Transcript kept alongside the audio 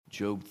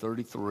Job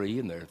 33,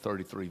 and there are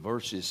 33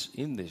 verses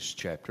in this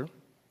chapter.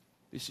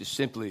 This is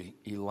simply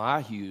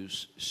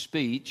Elihu's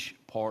speech,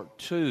 part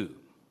 2.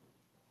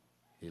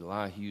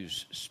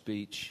 Elihu's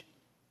speech,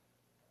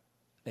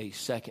 a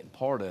second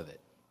part of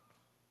it.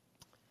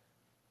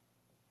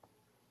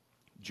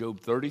 Job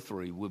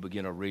 33, we'll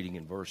begin our reading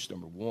in verse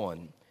number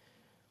 1,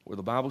 where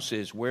the Bible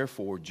says,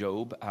 "Wherefore,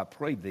 Job, I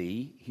pray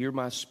thee, hear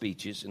my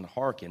speeches, and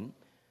hearken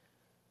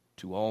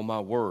to all my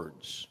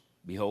words.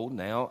 Behold,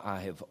 now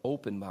I have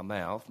opened my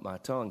mouth, my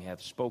tongue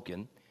hath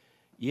spoken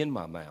in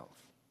my mouth.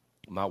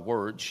 My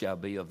words shall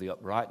be of the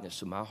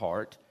uprightness of my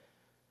heart,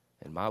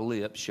 and my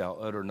lips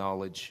shall utter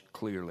knowledge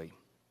clearly.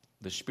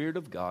 The Spirit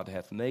of God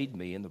hath made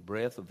me, and the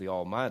breath of the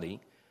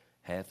Almighty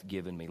hath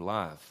given me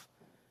life.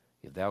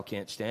 If thou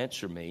canst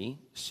answer me,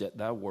 set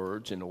thy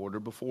words in order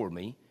before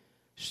me.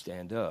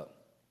 Stand up.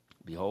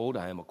 Behold,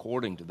 I am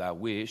according to thy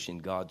wish in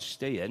God's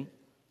stead.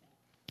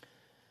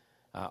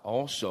 I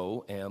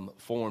also am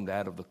formed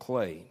out of the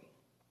clay.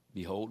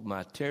 Behold,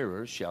 my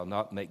terror shall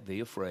not make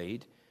thee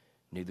afraid,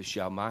 neither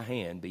shall my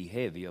hand be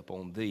heavy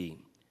upon thee.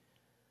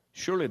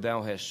 Surely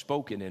thou hast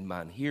spoken in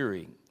mine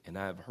hearing, and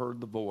I have heard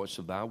the voice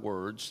of thy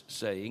words,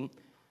 saying,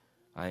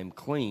 I am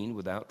clean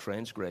without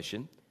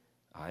transgression.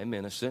 I am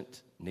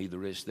innocent,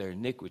 neither is there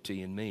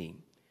iniquity in me.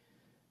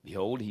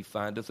 Behold, he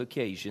findeth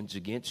occasions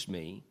against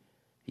me.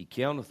 He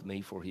counteth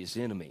me for his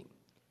enemy.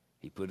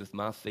 He putteth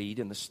my feet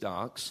in the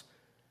stocks.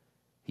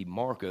 He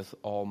marketh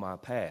all my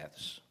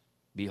paths.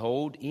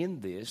 Behold, in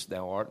this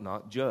thou art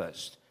not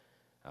just.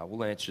 I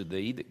will answer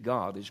thee that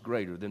God is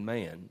greater than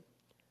man.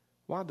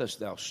 Why dost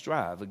thou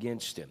strive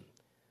against him?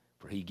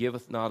 For he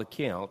giveth not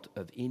account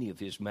of any of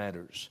his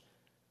matters.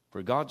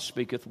 For God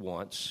speaketh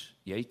once,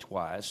 yea,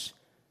 twice,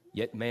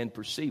 yet man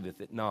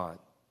perceiveth it not.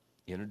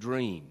 In a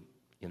dream,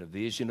 in a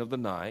vision of the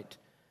night,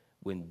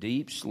 when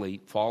deep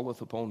sleep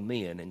falleth upon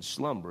men, and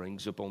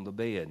slumberings upon the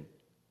bed.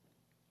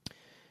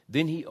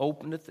 Then he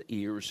openeth the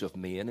ears of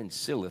men, and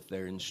sealeth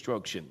their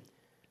instruction,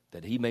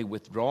 that he may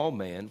withdraw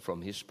man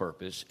from his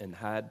purpose, and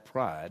hide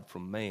pride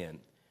from man.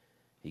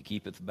 He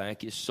keepeth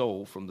back his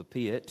soul from the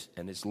pit,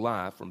 and his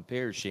life from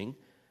perishing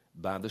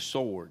by the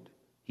sword.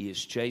 He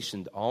is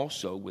chastened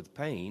also with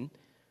pain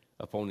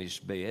upon his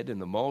bed,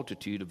 and the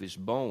multitude of his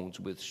bones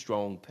with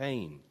strong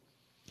pain.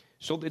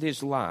 So that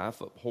his life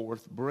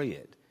abhorreth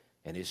bread,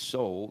 and his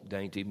soul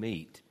dainty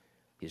meat.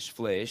 His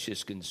flesh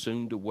is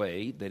consumed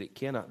away, that it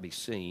cannot be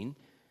seen,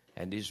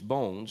 and his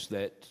bones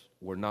that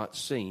were not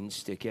seen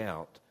stick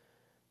out.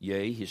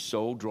 Yea, his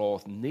soul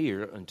draweth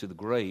near unto the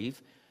grave,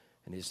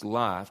 and his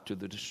life to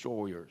the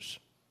destroyers.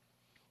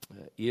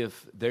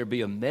 If there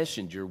be a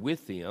messenger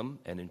with him,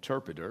 an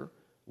interpreter,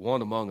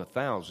 one among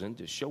 1,000,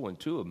 to show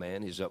unto a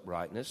man his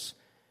uprightness,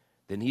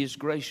 then he is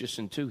gracious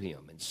unto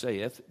him, and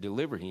saith,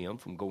 Deliver him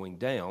from going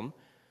down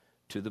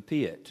to the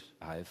pit.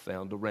 I have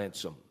found a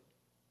ransom.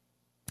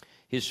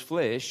 His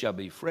flesh shall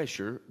be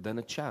fresher than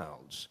a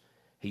child's.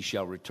 He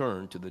shall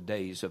return to the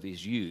days of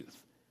his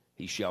youth.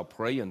 He shall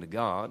pray unto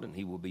God, and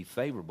he will be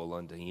favorable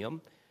unto him.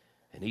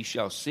 And he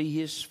shall see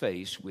his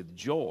face with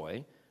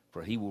joy,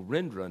 for he will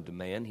render unto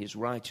man his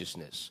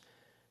righteousness.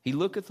 He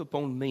looketh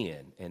upon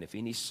men, and if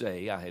any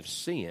say, I have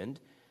sinned,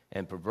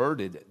 and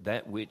perverted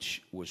that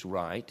which was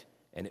right,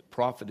 and it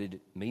profited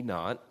me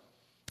not,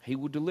 he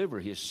will deliver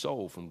his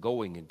soul from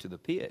going into the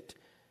pit,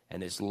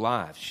 and his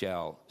life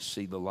shall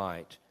see the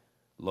light.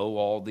 Lo,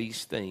 all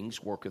these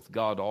things worketh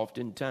God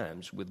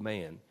oftentimes with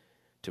man,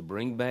 to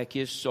bring back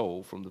his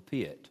soul from the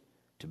pit,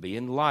 to be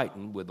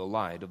enlightened with the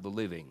light of the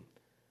living.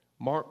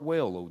 Mark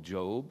well, O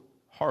Job,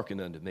 hearken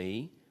unto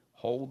me,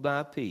 hold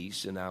thy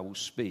peace, and I will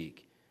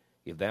speak.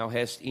 If thou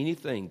hast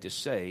anything to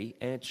say,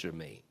 answer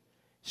me.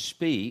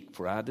 Speak,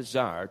 for I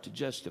desire to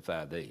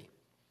justify thee.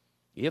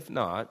 If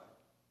not,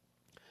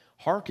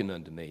 hearken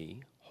unto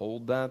me,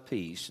 hold thy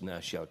peace, and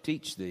I shall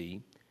teach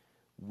thee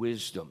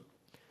wisdom.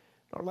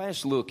 Our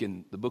last look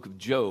in the book of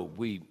Job,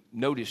 we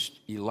noticed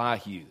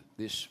Elihu,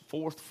 this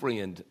fourth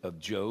friend of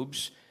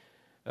Job's,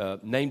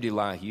 named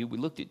Elihu. We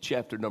looked at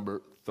chapter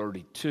number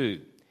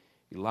 32.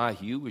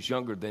 Elihu was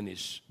younger than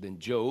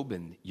Job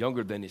and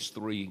younger than his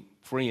three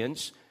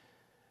friends,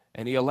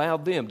 and he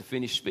allowed them to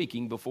finish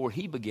speaking before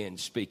he began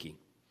speaking.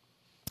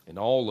 In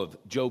all of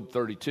Job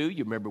 32,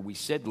 you remember we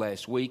said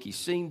last week, he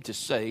seemed to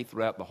say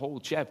throughout the whole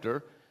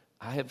chapter,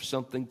 I have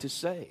something to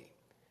say.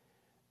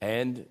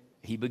 And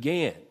he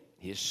began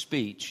his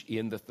speech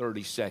in the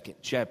 32nd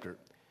chapter.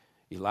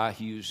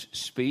 Elihu's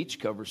speech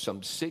covers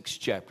some 6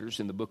 chapters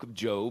in the book of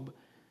Job,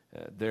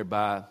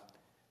 thereby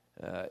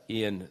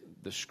in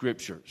the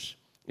scriptures.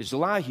 As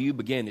Elihu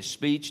began his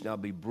speech, and I'll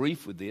be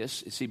brief with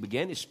this, as he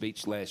began his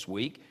speech last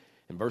week,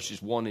 in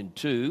verses 1 and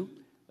 2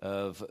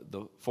 of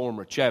the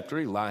former chapter,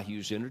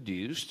 Elihu's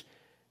introduced.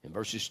 In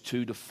verses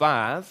 2 to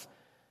 5,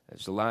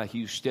 as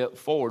Elihu stepped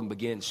forward and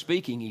began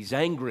speaking, he's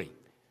angry.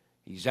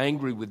 He's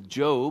angry with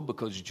Job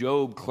because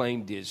Job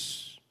claimed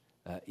his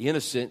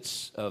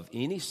innocence of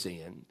any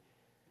sin,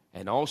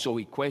 and also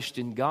he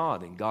questioned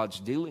God and God's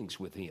dealings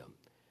with him.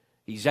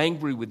 He's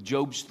angry with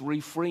Job's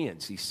 3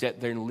 friends. He sat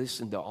there and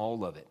listened to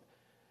all of it.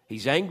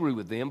 He's angry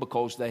with them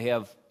because they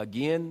have,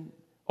 again,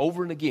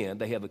 over and again,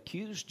 they have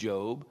accused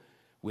Job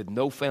with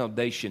no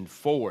foundation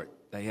for it.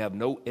 They have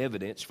no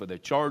evidence for their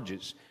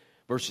charges.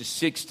 Verses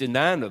 6 to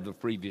 9 of the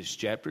previous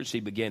chapters, he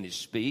began his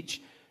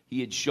speech. He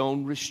had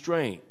shown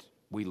restraint.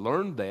 We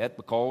learned that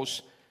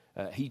because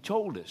he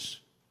told us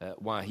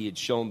why he had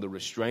shown the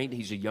restraint.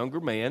 He's a younger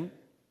man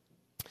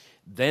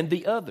than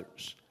the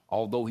others.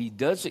 Although he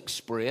does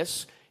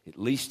express, at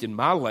least in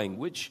my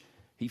language,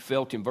 he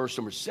felt in verse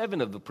number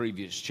 7 of the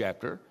previous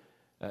chapter,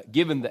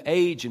 given the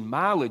age and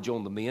mileage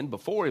on the men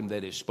before him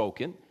that is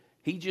spoken,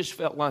 he just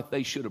felt like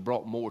they should have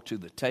brought more to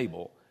the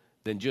table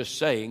than just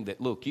saying that,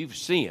 look, you've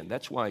sinned.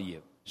 That's why you're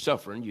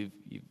suffering.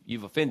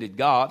 You've offended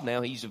God.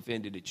 Now he's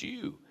offended at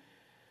you.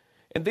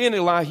 And then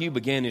Elihu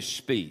began his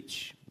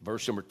speech.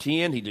 Verse number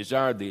 10, he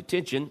desired the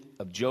attention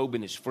of Job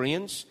and his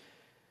friends.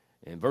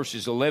 In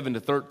verses 11 to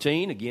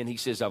 13, again, he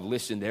says, I've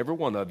listened to every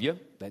one of you.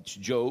 That's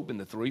Job and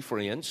the three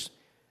friends.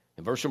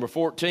 In verse number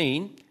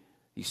 14,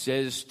 he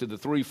says to the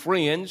three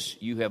friends,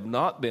 you have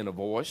not been a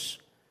voice.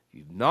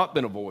 You've not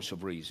been a voice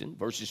of reason.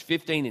 Verses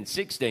 15 and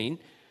 16,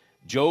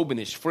 Job and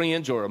his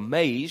friends are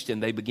amazed,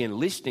 and they begin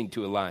listening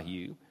to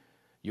Elihu.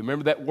 You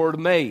remember that word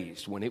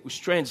amazed when it was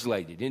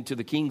translated into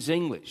the King's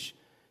English.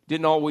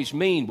 Didn't always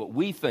mean what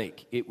we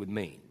think it would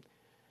mean.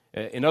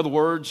 In other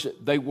words,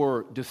 they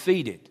were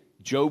defeated.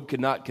 Job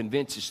could not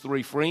convince his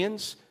three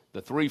friends.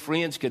 The three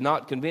friends could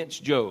not convince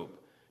Job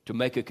to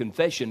make a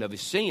confession of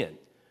his sin.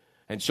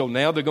 And so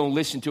now they're going to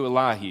listen to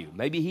Elihu.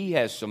 Maybe he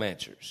has some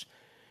answers.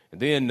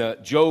 And then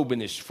Job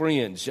and his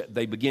friends,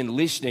 they begin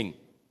listening.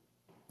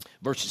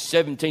 Verses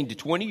 17 to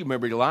 20, you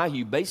remember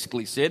Elihu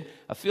basically said,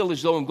 I feel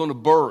as though I'm going to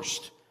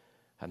burst.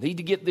 I need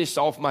to get this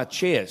off my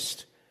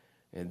chest.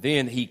 And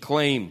then he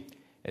claimed,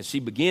 as he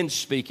begins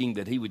speaking,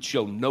 that he would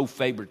show no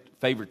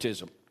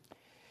favoritism.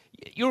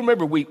 You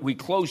remember we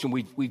closed and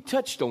we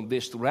touched on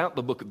this throughout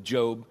the book of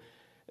Job.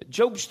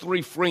 Job's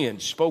three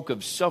friends spoke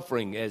of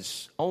suffering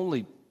as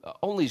only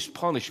as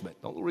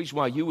punishment. The only reason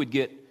why you would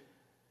get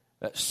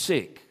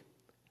sick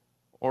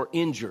or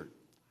injured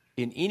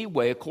in any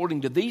way,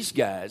 according to these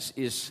guys,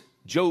 is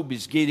Job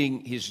is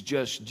getting his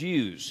just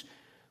dues.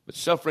 But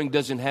suffering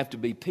doesn't have to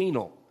be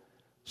penal.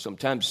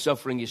 Sometimes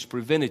suffering is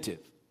preventative.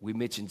 We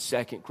mentioned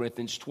 2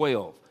 Corinthians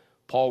 12.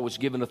 Paul was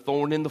given a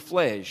thorn in the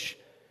flesh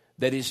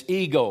that his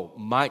ego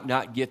might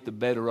not get the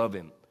better of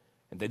him,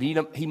 and that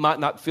he might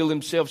not feel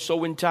himself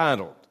so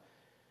entitled.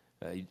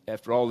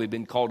 After all, he'd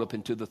been called up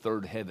into the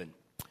third heaven.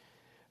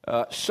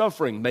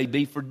 Suffering may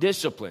be for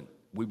discipline.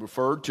 We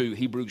referred to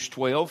Hebrews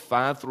 12,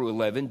 5 through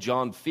 11,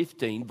 John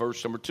 15,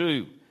 verse number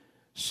 2.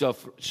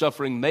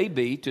 Suffering may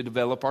be to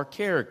develop our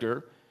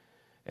character.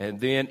 And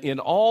then in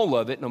all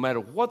of it, no matter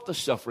what the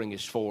suffering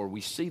is for,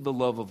 we see the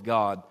love of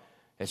God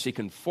as he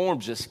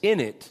conforms us in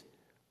it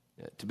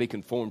to be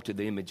conformed to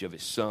the image of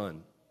his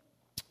Son.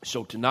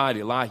 So tonight,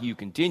 Elihu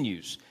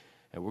continues,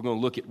 and we're going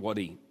to look at what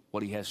he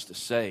has to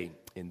say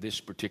in this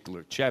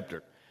particular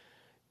chapter.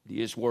 It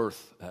is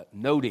worth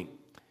noting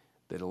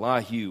that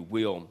Elihu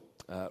will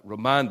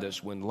remind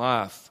us when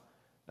life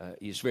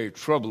is very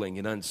troubling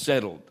and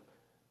unsettled,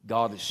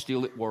 God is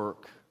still at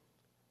work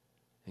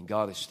and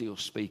God is still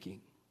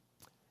speaking.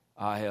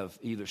 I have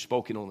either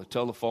spoken on the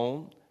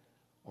telephone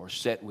or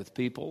sat with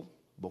people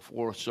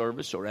before a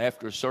service or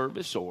after a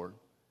service or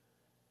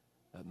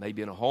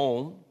maybe in a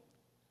home,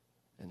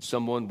 and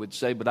someone would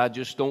say, but I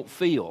just don't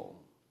feel.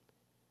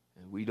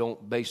 And we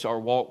don't base our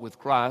walk with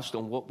Christ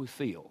on what we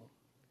feel.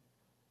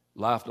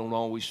 Life don't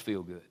always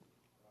feel good.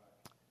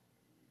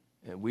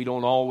 And we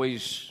don't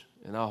always,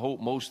 and I hope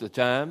most of the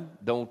time,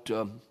 don't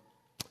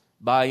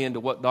buy into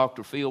what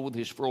Dr. Phil with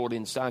his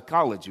Freudian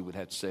psychology would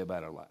have to say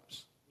about our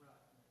lives.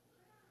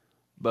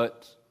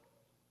 But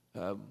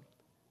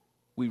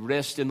we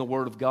rest in the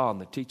Word of God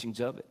and the teachings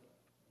of it.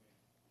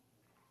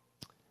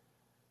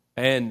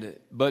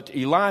 But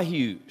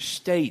Elihu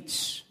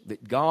states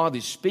that God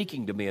is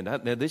speaking to men.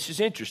 Now this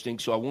is interesting,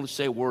 so I want to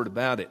say a word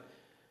about it.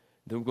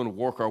 Then we're going to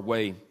work our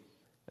way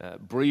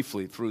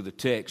briefly through the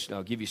text, and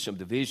I'll give you some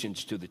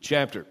divisions to the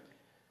chapter.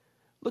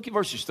 Look at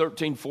verses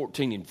 13,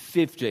 14, and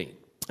 15.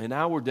 In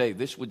our day,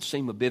 this would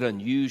seem a bit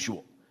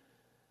unusual.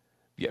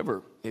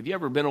 Have you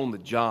ever been on the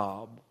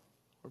job,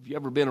 or have you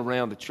ever been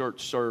around a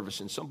church service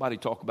and somebody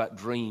talk about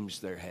dreams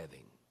they're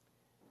having?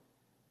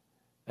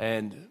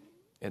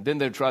 And then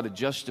they try to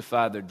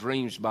justify their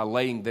dreams by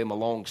laying them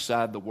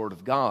alongside the Word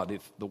of God.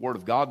 If the Word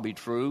of God be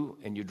true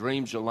and your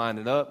dreams are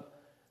lining up,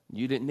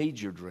 you didn't need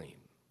your dream.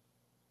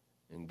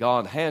 And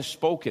God has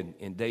spoken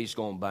in days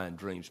gone by in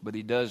dreams, but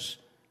He does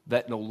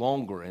that no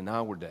longer in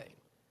our day.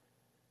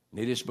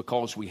 And it is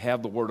because we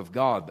have the Word of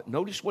God. But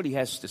notice what He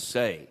has to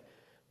say,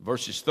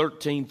 verses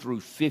 13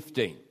 through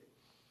 15.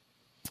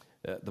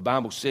 The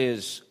Bible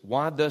says,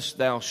 why dost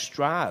thou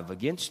strive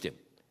against him?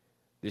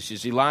 This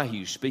is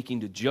Elihu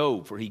speaking to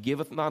Job, for he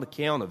giveth not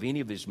account of any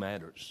of his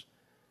matters.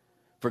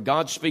 For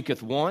God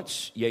speaketh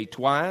once, yea,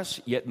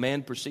 twice, yet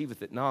man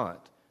perceiveth it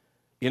not.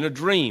 In a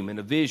dream, in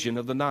a vision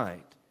of the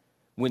night,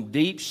 when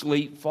deep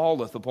sleep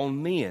falleth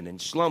upon men,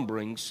 and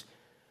slumberings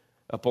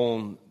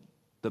upon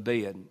the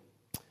bed.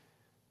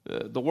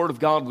 The Word of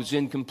God was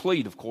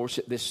incomplete, of course,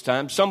 at this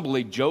time. Some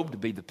believe Job to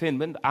be the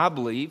penman.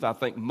 I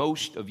think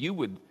most of you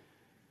would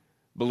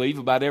believe,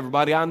 about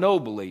everybody I know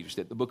believes,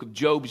 that the book of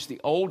Job is the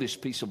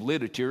oldest piece of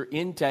literature,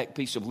 intact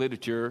piece of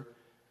literature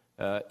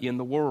in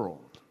the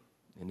world,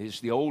 and is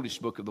the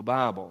oldest book of the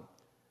Bible.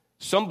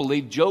 Some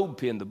believe Job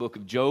penned the book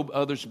of Job.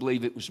 Others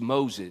believe it was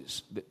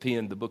Moses that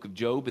penned the book of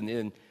Job, and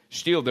then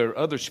still there are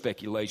other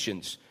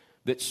speculations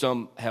that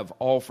some have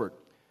offered.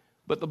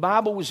 But the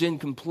Bible was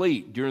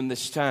incomplete during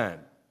this time.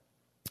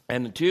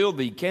 And until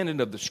the canon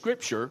of the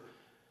Scripture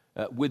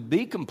would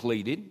be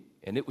completed,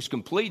 and it was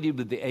completed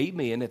with the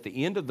amen at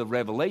the end of the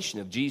revelation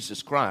of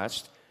Jesus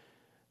Christ,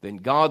 then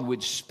God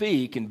would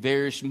speak in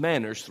various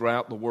manners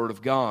throughout the Word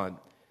of God.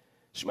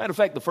 As a matter of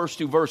fact, the first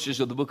two verses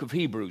of the book of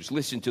Hebrews,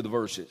 listen to the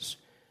verses.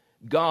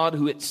 God,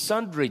 who at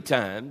sundry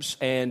times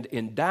and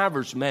in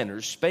divers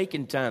manners spake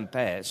in time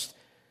past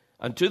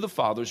unto the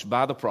fathers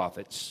by the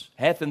prophets,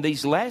 hath in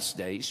these last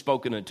days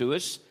spoken unto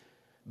us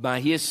by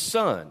his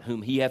Son,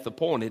 whom he hath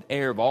appointed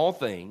heir of all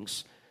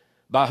things,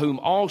 by whom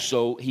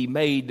also he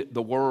made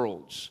the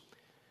worlds.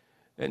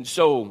 And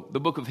so the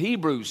book of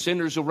Hebrews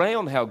centers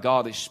around how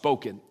God has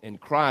spoken, and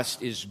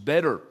Christ is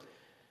better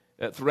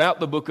throughout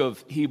the book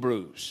of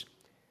Hebrews.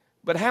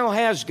 But how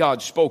has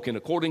God spoken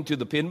according to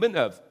the penman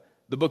of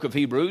the book of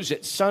Hebrews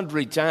at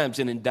sundry times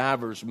and in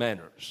divers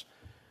manners?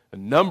 A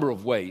number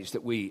of ways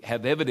that we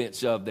have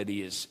evidence of that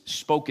he is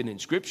spoken in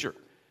Scripture.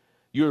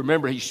 You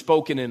remember he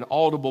spoke in an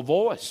audible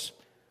voice.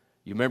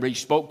 You remember he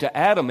spoke to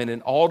Adam in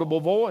an audible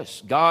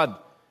voice. God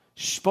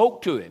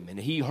spoke to him, and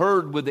he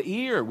heard with the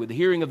ear, with the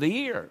hearing of the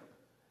ear,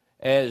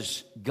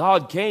 as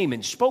God came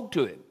and spoke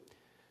to him.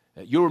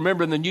 You'll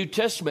remember in the New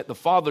Testament, the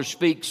Father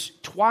speaks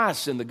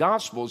twice in the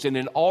Gospels in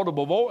an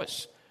audible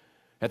voice.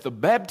 At the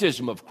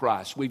baptism of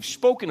Christ, we've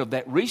spoken of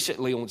that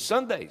recently on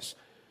Sundays.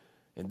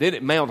 And then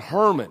at Mount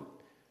Hermon,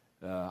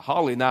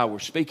 Holly and I were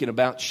speaking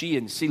about she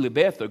and Celia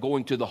Beth are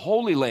going to the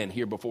Holy Land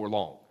here before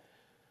long.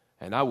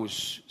 And I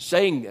was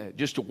saying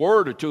just a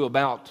word or two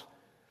about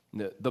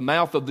the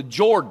mouth of the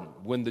Jordan.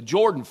 When the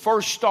Jordan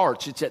first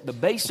starts, it's at the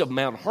base of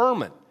Mount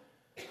Hermon.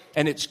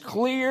 And it's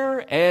clear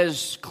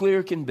as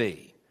clear can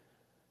be.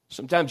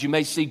 Sometimes you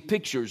may see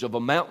pictures of a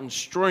mountain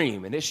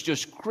stream, and it's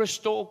just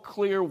crystal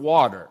clear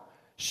water,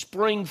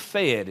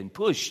 spring-fed and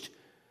pushed.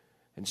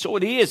 And so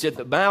it is at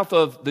the mouth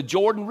of the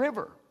Jordan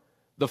River.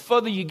 The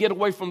further you get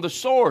away from the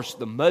source,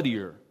 the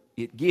muddier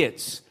it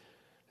gets.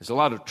 There's a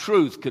lot of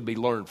truth could be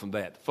learned from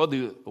that. The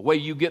further away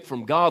you get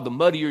from God, the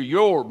muddier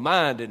your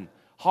mind and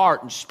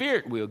heart and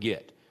spirit will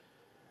get.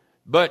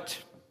 But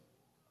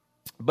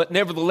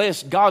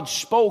nevertheless, God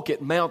spoke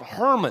at Mount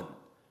Hermon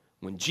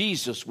when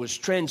Jesus was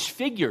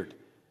transfigured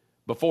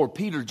before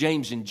Peter,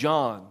 James, and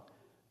John,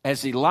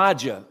 as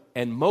Elijah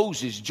and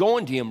Moses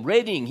joined him,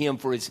 readying him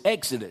for his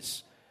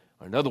exodus,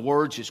 or in other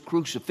words, his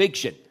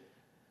crucifixion.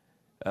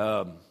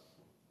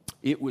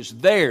 It was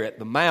there at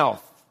the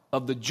mouth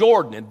of the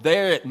Jordan and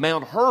there at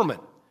Mount Hermon.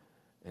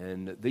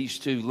 And these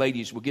two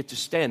ladies will get to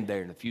stand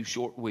there in a few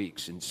short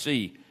weeks and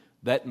see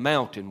that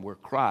mountain where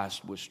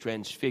Christ was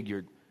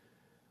transfigured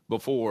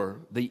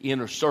before the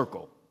inner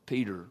circle,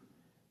 Peter,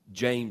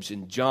 James,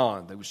 and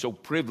John. They were so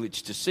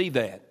privileged to see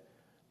that.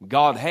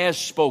 God has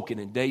spoken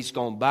in days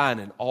gone by in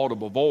an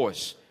audible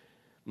voice.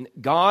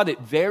 God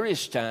at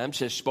various times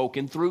has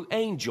spoken through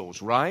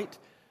angels, right?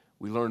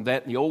 We learned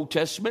that in the Old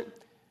Testament.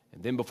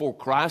 And then before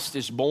Christ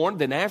is born,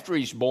 then after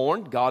he's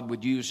born, God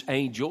would use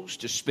angels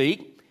to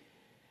speak.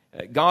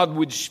 God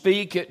would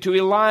speak to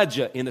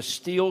Elijah in a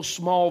still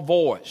small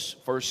voice.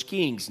 1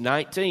 Kings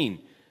 19,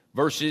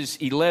 verses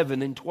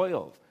 11 and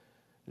 12.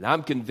 And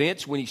I'm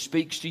convinced when he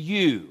speaks to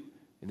you,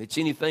 and it's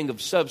anything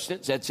of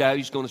substance, that's how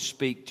he's going to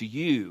speak to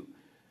you.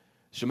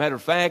 As a matter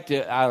of fact,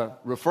 I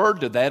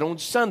referred to that on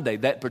Sunday,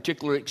 that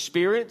particular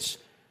experience.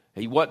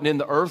 He wasn't in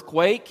the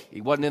earthquake,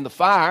 he wasn't in the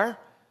fire,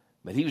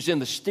 but he was in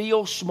the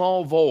still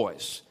small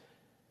voice.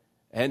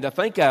 And I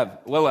think I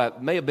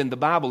may have been the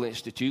Bible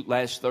Institute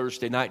last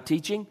Thursday night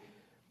teaching.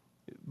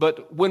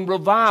 But when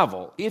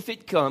revival, if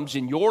it comes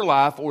in your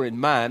life or in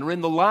mine or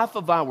in the life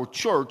of our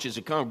church as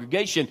a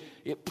congregation,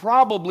 it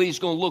probably is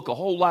going to look a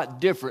whole lot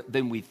different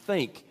than we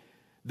think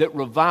that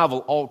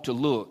revival ought to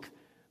look.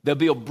 There'll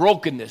be a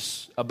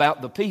brokenness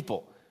about the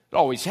people. It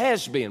always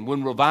has been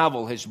when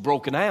revival has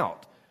broken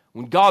out.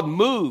 When God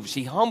moves,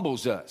 he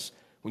humbles us.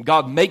 When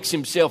God makes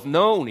himself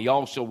known, he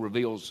also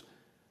reveals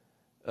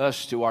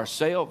us to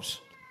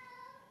ourselves.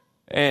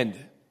 And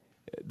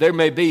there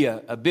may be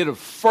a bit of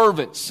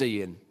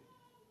fervency and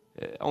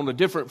on a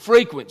different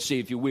frequency,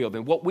 if you will,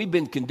 than what we've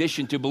been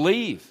conditioned to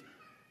believe.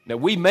 Now,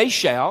 we may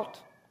shout.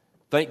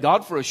 Thank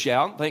God for a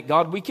shout. Thank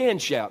God we can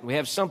shout. We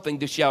have something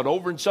to shout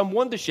over and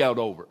someone to shout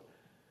over.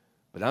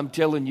 But I'm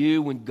telling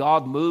you, when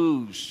God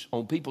moves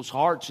on people's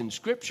hearts in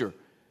Scripture,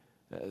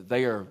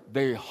 they are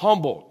very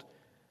humbled.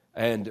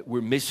 And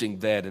we're missing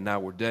that in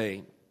our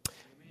day.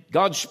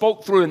 God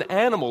spoke through an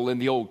animal in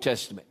the Old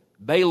Testament,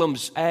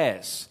 Balaam's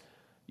ass.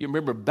 You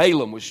remember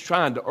Balaam was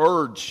trying to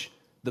urge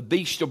the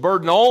beast of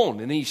burden on,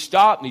 and he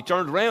stopped and he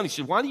turned around and he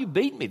said, "Why do you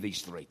beat me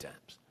these 3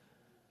 times?"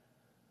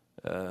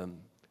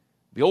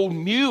 The old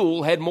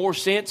mule had more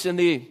sense than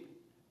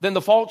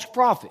the false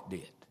prophet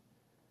did,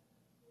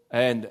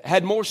 and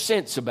had more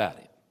sense about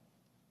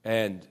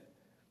it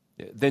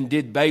than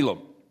did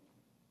Balaam.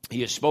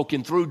 He has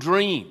spoken through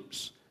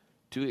dreams.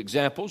 2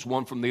 examples,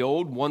 one from the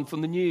old, one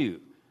from the new.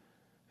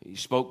 He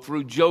spoke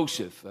to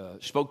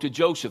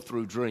Joseph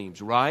through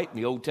dreams, right, in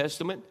the Old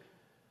Testament.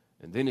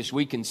 And then as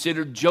we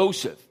considered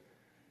Joseph,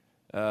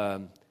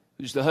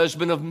 who's the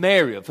husband of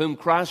Mary, of whom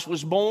Christ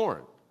was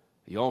born,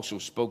 he also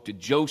spoke to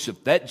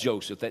Joseph,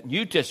 that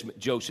New Testament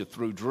Joseph,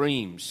 through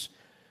dreams.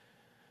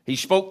 He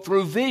spoke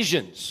through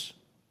visions.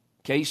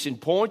 Case in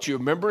point, you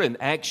remember in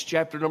Acts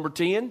chapter number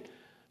 10,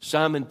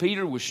 Simon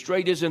Peter was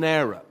straight as an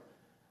arrow.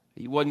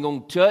 He wasn't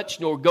going to touch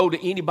nor go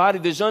to anybody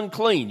that's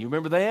unclean. You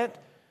remember that?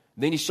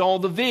 Then he saw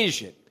the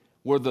vision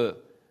where the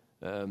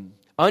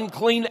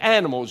unclean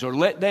animals are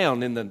let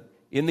down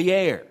in the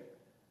air.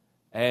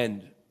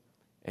 And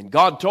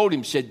God told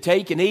him, said,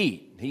 take and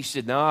eat. He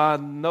said, no,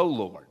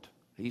 Lord.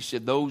 He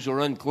said, those are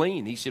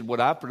unclean. He said, what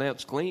I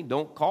pronounce clean,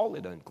 don't call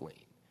it unclean.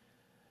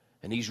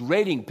 And he's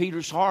readying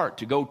Peter's heart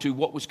to go to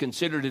what was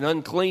considered an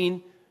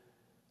unclean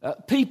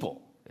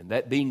people, and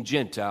that being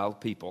Gentile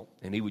people.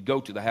 And he would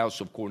go to the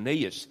house of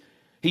Cornelius.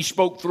 He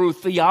spoke through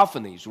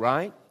theophanies,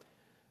 right?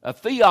 A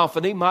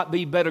theophany might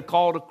be better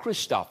called a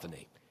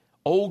Christophany.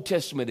 Old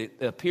Testament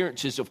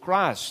appearances of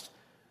Christ.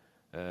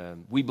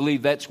 We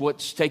believe that's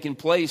what's taken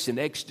place in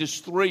Exodus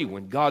 3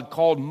 when God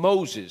called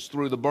Moses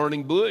through the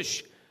burning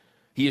bush.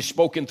 He has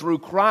spoken through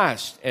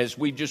Christ, as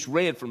we've just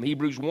read from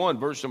Hebrews 1,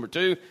 verse number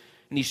 2.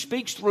 And he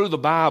speaks through the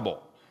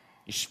Bible.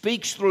 He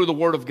speaks through the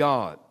Word of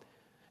God.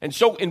 And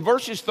so in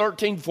verses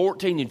 13,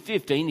 14, and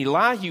 15,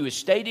 Elihu is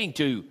stating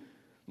to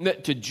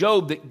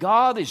Job that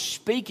God is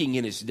speaking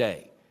in his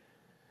day.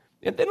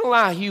 And then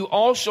Elihu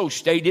also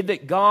stated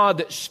that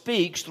God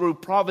speaks through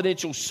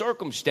providential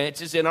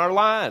circumstances in our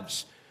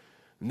lives.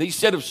 And these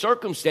set of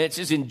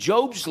circumstances in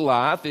Job's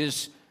life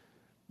is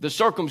the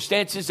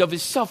circumstances of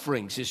his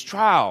sufferings, his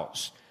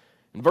trials.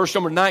 In verse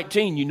number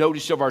 19, you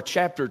notice of our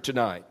chapter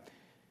tonight.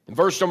 In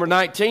verse number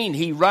 19,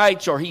 he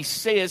writes, or he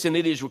says, and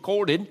it is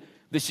recorded,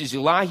 this is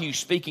Elihu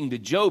speaking to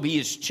Job, he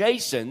is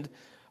chastened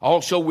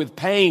also with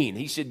pain.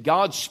 He said,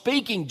 God's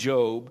speaking,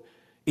 Job,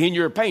 in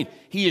your pain.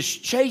 He is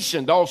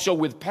chastened also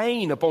with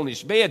pain upon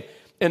his bed,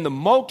 and the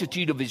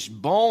multitude of his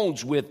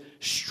bones with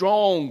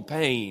strong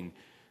pain.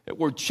 That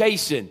word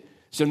chastened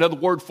is another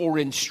word for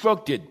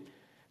instructed.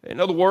 In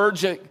other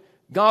words,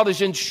 God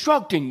is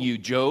instructing you,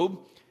 Job.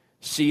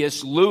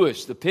 C.S.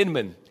 Lewis, the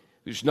penman,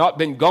 who's not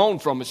been gone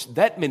from us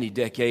that many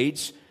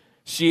decades,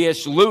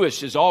 C.S.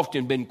 Lewis has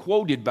often been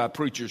quoted by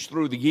preachers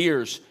through the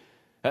years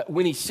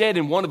when he said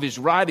in one of his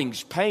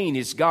writings, pain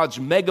is God's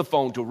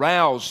megaphone to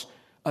rouse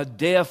a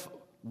deaf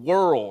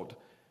world.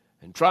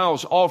 And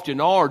trials often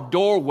are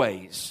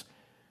doorways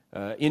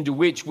into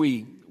which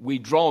we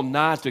draw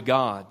nigh to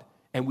God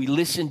and we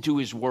listen to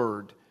His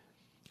Word.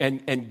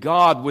 And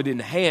God would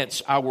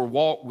enhance our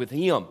walk with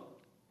Him.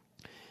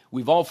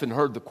 We've often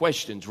heard the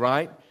questions,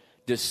 right?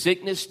 Does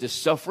sickness, does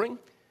suffering,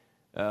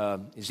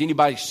 is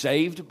anybody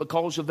saved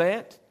because of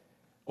that?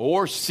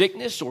 Or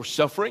sickness or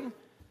suffering?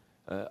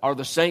 Are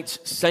the saints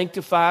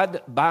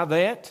sanctified by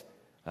that?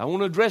 I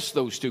want to address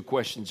those two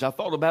questions. I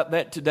thought about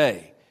that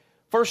today.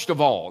 First of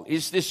all,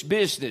 is this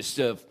business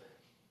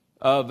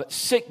of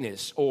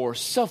sickness or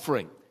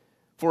suffering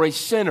for a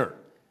sinner,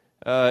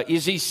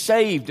 is he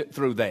saved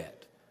through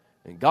that?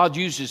 And God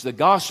uses the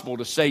gospel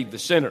to save the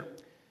sinner.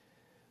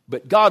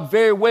 But God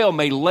very well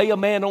may lay a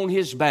man on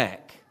his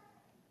back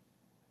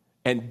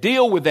and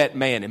deal with that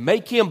man and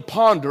make him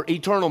ponder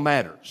eternal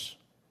matters.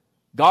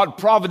 God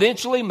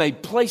providentially may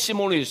place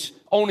him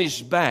on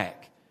his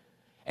back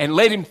and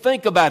let him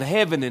think about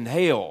heaven and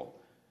hell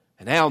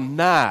and how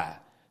nigh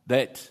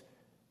that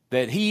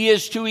he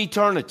is to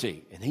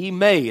eternity. And he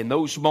may, in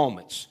those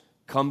moments,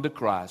 come to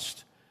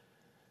Christ.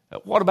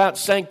 What about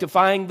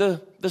sanctifying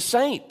the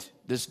saint?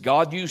 Does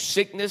God use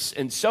sickness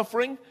and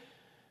suffering?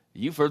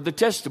 You've heard the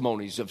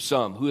testimonies of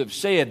some who have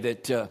said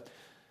that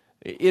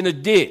in a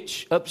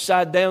ditch,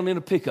 upside down in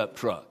a pickup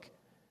truck,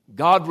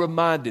 God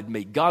reminded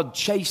me, God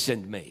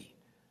chastened me,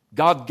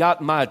 God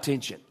got my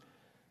attention.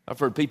 I've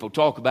heard people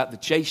talk about the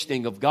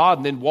chastening of God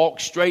and then walk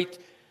straight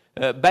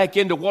back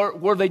into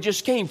where they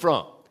just came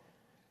from.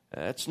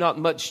 That's not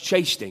much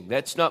chastening.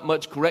 That's not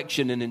much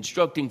correction and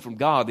instructing from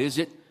God, is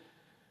it?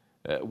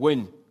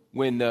 When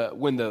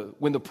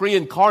the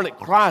pre-incarnate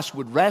Christ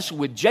would wrestle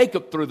with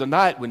Jacob through the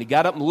night, when he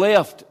got up and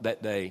left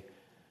that day,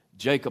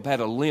 Jacob had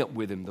a limp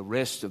with him the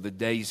rest of the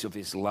days of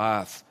his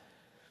life.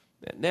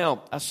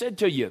 Now, I said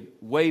to you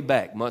way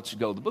back months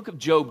ago, the book of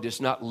Job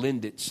does not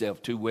lend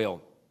itself too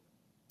well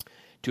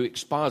to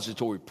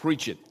expository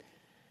preaching.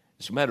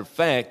 As a matter of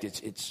fact,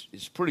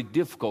 it's pretty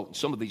difficult in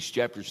some of these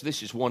chapters.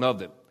 This is one of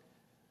them.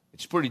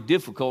 It's pretty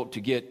difficult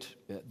to get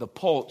the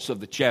pulse of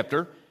the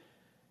chapter.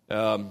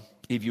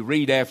 If you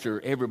read after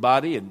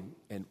everybody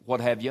and what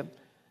have you.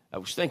 I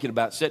was thinking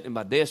about sitting at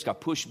my desk. I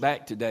pushed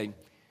back today,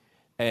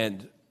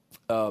 and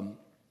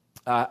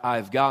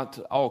I've got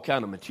all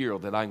kind of material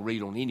that I can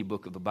read on any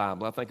book of the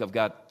Bible. I think I've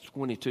got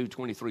 22,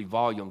 23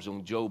 volumes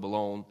on Job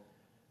alone.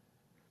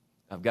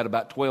 I've got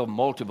about 12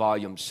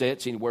 multi-volume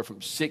sets, anywhere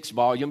from 6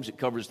 volumes. It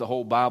covers the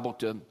whole Bible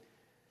to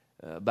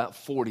about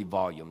 40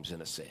 volumes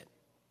in a set.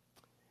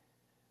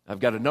 I've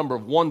got a number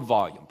of one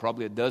volume,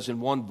 probably a dozen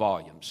one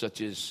volumes,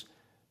 such as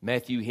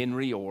Matthew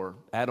Henry or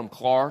Adam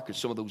Clark or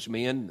some of those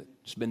men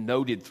that's been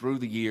noted through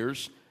the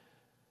years.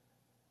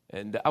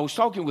 And I was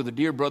talking with a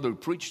dear brother who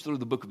preached through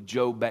the book of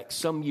Job back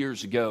some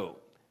years ago.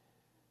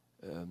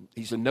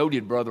 He's a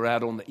noted brother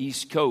out on the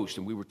East Coast,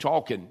 and we were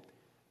talking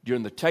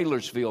during the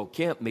Taylorsville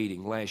camp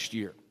meeting last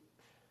year.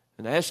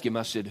 And I asked him,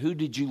 I said, who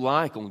did you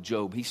like on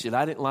Job? He said,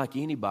 I didn't like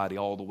anybody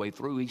all the way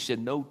through. He said,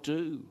 no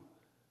two.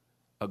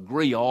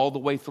 Agree all the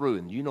way through.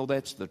 And you know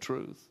that's the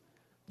truth.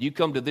 You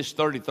come to this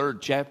 33rd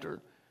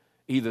chapter,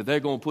 either they're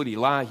going to put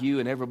Elihu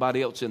and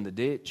everybody else in the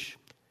ditch,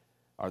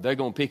 or they're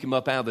going to pick him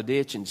up out of the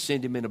ditch and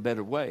send him in a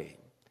better way.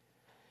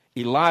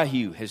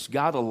 Elihu has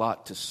got a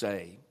lot to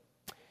say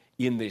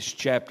in this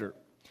chapter.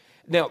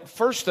 Now,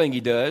 first thing he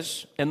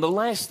does, and the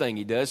last thing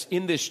he does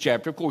in this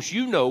chapter, of course,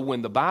 you know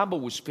when the Bible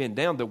was pinned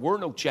down, there were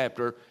no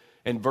chapter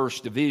and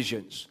verse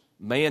divisions.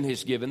 Man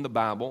has given the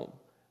Bible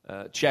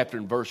chapter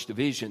and verse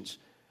divisions.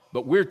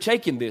 But we're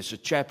taking this a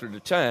chapter at a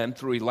time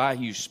through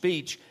Elihu's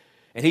speech,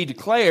 and he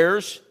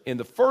declares in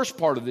the first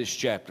part of this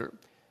chapter,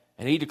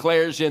 and he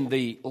declares in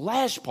the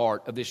last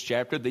part of this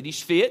chapter that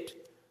he's fit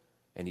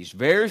and he's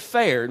very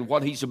fair in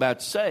what he's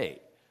about to say.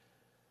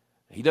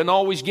 He doesn't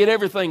always get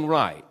everything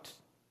right,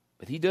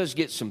 but he does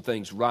get some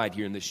things right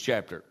here in this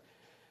chapter.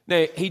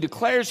 Now, he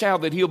declares how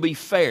that he'll be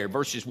fair,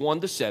 verses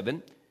 1 to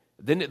 7.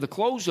 Then at the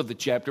close of the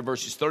chapter,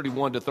 verses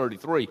 31 to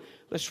 33,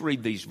 let's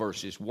read these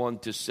verses 1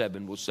 to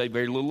 7. We'll say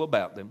very little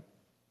about them.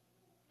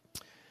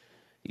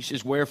 He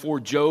says, wherefore,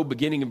 Job,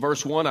 beginning in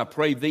verse 1, I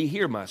pray thee,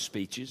 hear my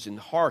speeches, and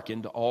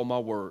hearken to all my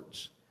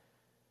words.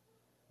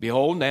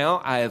 Behold,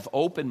 now I have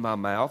opened my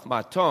mouth,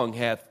 my tongue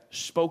hath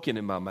spoken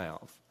in my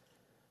mouth.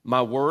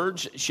 My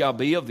words shall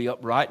be of the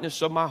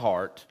uprightness of my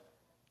heart,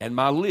 and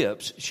my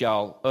lips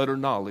shall utter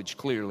knowledge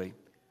clearly.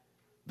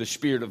 The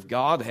Spirit of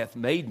God hath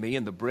made me,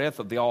 and the breath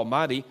of the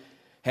Almighty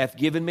hath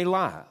given me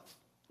life.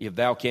 If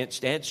thou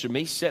canst answer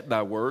me, set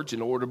thy words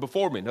in order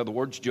before me. In other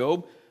words,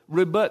 Job,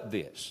 rebut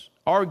this.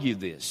 Argue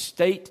this.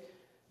 State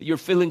your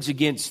feelings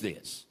against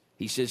this.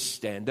 He says,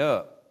 stand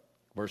up.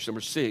 Verse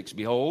number 6,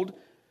 behold,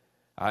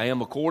 I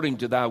am according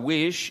to thy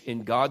wish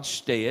in God's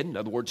stead. In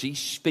other words, he's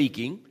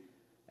speaking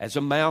as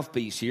a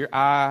mouthpiece here.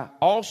 I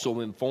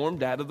also am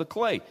formed out of the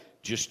clay,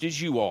 just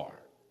as you are.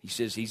 He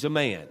says he's a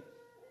man,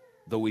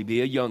 though he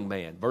be a young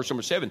man. Verse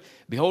number 7,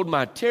 behold,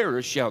 my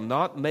terror shall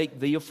not make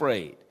thee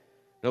afraid.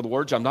 In other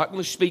words, I'm not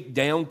going to speak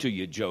down to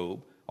you,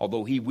 Job,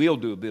 although he will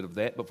do a bit of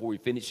that before he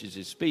finishes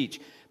his speech.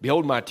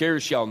 Behold, my terror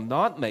shall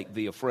not make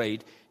thee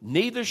afraid,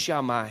 neither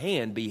shall my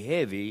hand be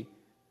heavy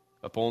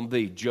upon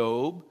thee.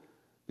 Job,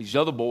 these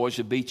other boys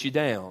have beat you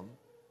down.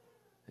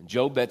 And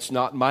Job, that's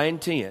not my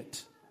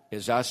intent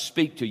as I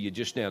speak to you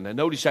just now. Now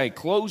notice how he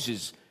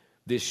closes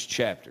this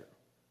chapter,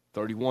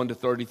 31 to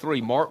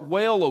 33. Mark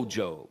well, O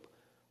Job,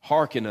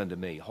 hearken unto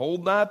me.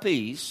 Hold thy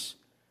peace,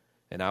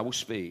 and I will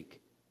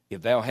speak.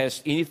 If thou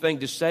hast anything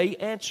to say,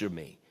 answer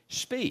me.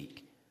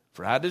 Speak,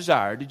 for I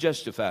desire to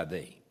justify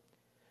thee.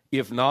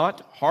 If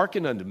not,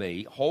 hearken unto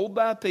me, hold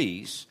thy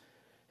peace,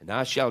 and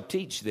I shall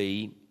teach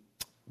thee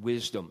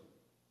wisdom.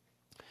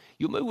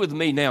 You move with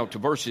me now to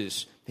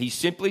verses. He's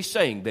simply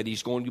saying that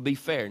he's going to be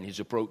fair in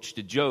his approach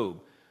to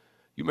Job.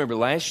 You remember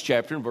last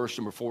chapter in verse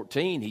number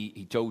 14,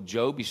 he told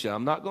Job, he said,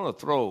 I'm not going to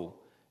throw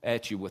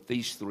at you what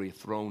these three have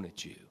thrown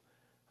at you.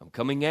 I'm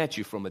coming at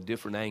you from a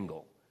different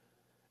angle.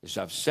 As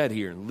I've sat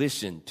here and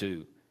listened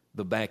to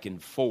the back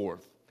and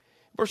forth.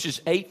 Verses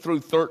 8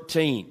 through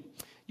 13.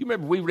 You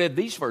remember we read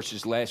these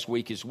verses last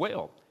week as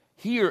well.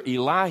 Here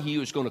Elihu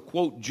is going to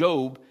quote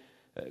Job,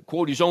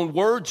 quote his own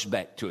words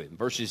back to him.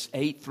 Verses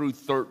 8 through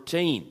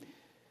 13.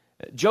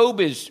 Job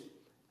is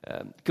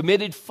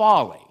committed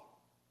folly.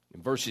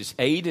 In verses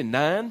 8 and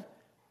 9,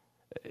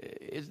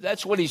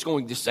 that's what he's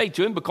going to say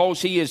to him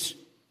because he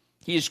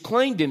has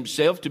claimed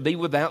himself to be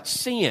without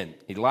sin.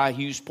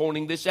 Elihu's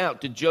pointing this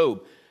out to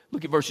Job.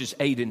 Look at verses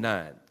 8 and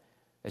 9.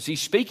 As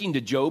he's speaking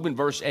to Job in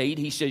verse 8,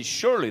 he says,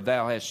 surely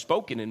thou hast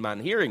spoken in mine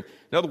hearing.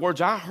 In other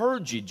words, I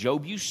heard you,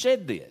 Job, you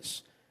said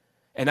this.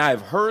 And I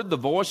have heard the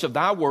voice of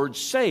thy words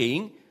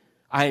saying,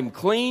 I am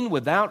clean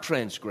without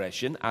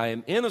transgression, I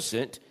am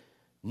innocent,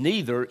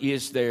 neither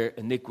is there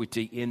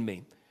iniquity in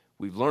me.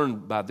 We've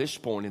learned by this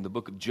point in the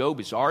book of Job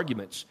his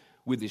arguments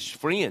with his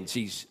friends.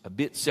 He's a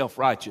bit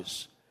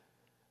self-righteous.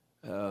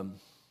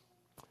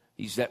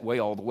 He's that way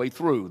all the way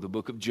through the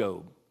book of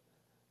Job.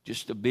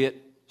 Just a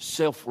bit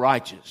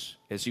self-righteous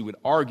as he would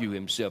argue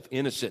himself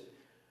innocent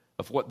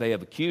of what they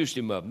have accused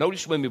him of.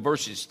 Notice with me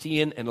verses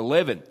 10 and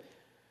 11.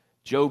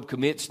 Job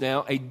commits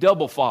now a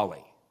double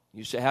folly.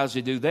 You say, how does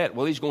he do that?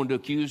 Well, he's going to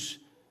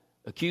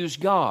accuse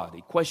God.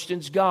 He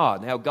questions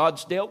God and how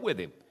God's dealt with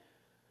him.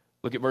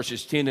 Look at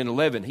verses 10 and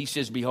 11. He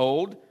says,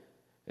 behold,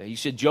 He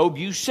said, Job,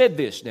 you said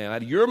this now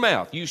out of your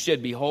mouth. You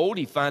said, behold,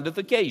 he findeth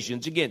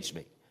occasions against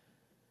me.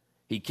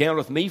 He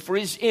counteth me for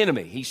his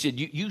enemy. He said,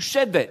 you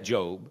said that,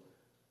 Job.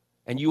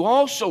 And you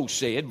also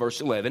said,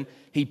 verse 11,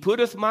 he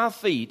putteth my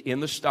feet in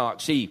the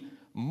stocks. He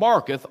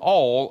marketh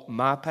all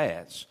my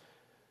paths.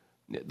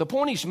 The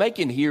point he's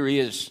making here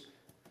is,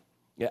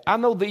 I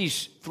know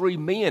these three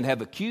men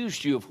have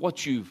accused you of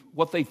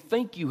what they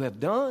think you have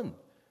done.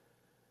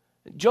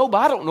 Job,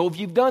 I don't know if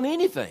you've done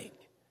anything.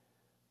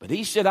 But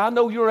he said, I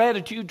know your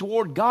attitude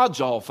toward God's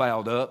all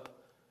fouled up,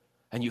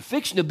 and you're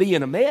fixing to be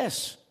in a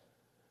mess.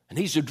 And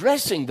he's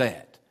addressing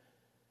that.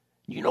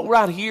 You know,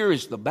 right here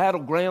is the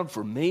battleground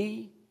for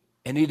me,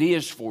 and it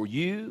is for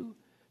you.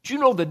 Do you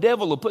know the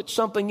devil will put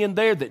something in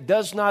there that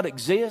does not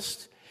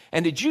exist?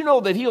 And did you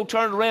know that he'll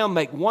turn around and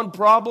make one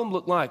problem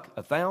look like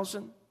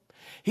 1,000?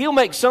 He'll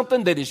make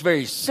something that is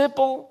very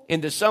simple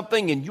into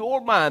something in your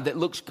mind that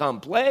looks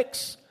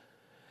complex.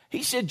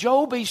 He said,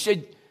 Job, he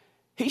said,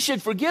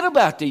 forget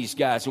about these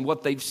guys and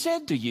what they've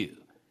said to you.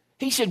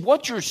 He said,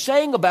 what you're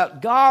saying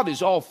about God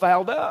is all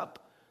fouled up.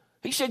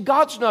 He said,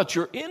 God's not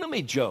your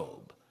enemy,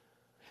 Job.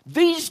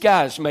 These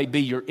guys may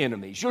be your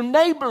enemies. Your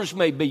neighbors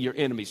may be your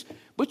enemies.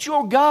 But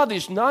your God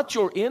is not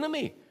your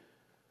enemy.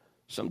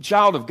 Some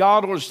child of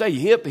God ought to say,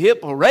 hip,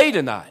 hip, hooray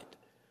tonight.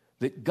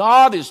 That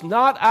God is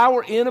not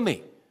our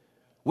enemy.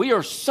 We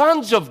are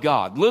sons of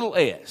God, little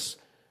s.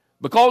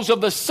 Because of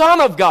the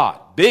Son of God,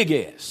 big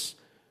S.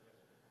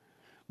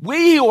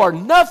 We who are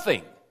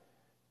nothing.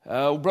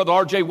 Brother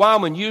R.J.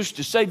 Wyman used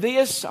to say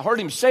this. I heard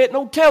him say it,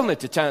 no telling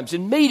it at times,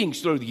 in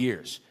meetings through the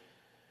years.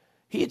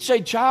 He'd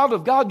say, child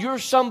of God, you're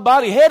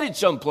somebody headed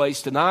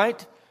someplace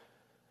tonight.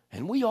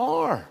 And we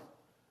are.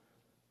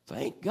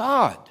 Thank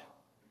God.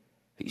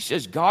 He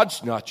says,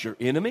 God's not your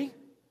enemy.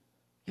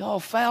 Y'all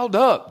fouled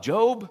up,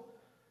 Job.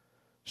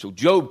 So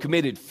Job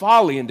committed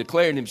folly in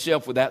declaring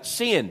himself without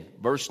sin.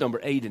 Verse number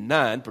 8 and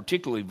 9,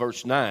 particularly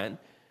verse 9.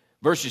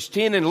 Verses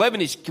 10 and 11,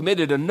 he's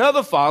committed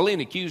another folly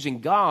in accusing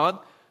God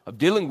of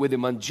dealing with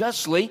him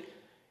unjustly.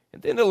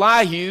 And then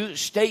Elihu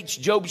states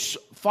Job's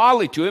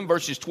folly to him,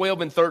 verses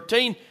 12 and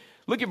 13.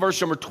 Look at verse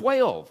number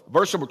 12.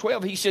 Verse number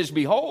 12, he says,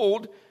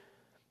 behold,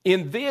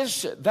 in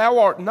this thou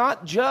art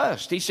not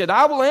just. He said,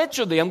 I will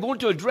answer thee. I'm going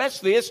to address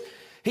this.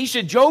 He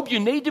said, Job, you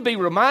need to be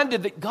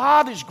reminded that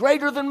God is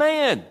greater than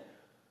man.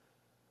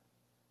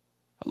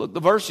 I looked the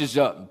verses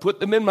up and put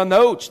them in my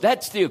notes.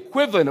 That's the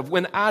equivalent of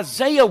when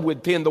Isaiah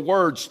would pen the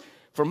words,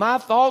 for my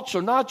thoughts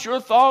are not your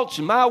thoughts,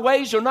 and my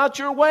ways are not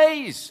your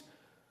ways.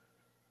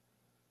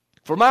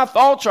 For my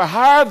thoughts are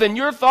higher than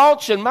your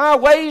thoughts, and my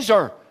ways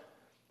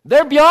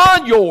they're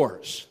beyond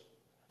yours.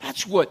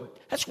 That's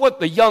what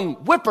the young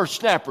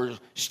whippersnapper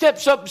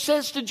steps up and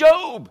says to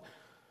Job.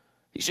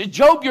 He said,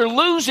 Job, you're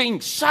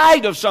losing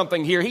sight of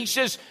something here. He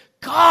says,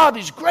 God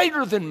is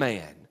greater than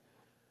man.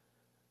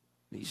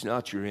 He's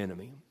not your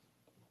enemy.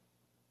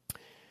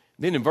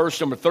 Then in verse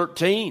number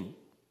 13,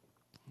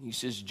 he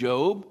says,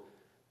 Job,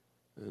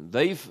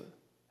 they've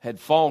had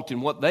fault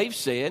in what they've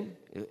said.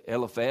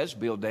 Eliphaz,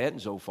 Bildad,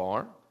 and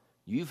Zophar.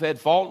 You've had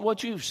fault in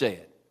what you've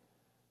said.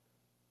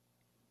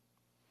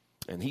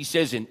 And he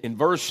says in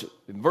verse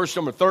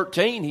number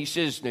 13, he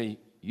says, now,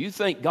 you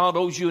think God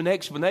owes you an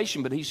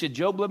explanation, but he said,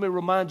 Job, let me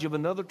remind you of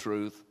another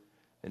truth.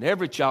 And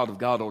every child of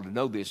God ought to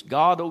know this.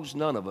 God owes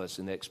none of us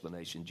an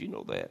explanation. Do you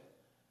know that?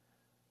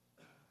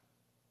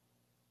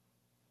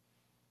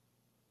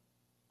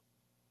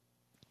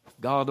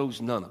 God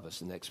owes none of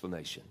us an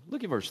explanation.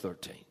 Look at verse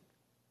 13.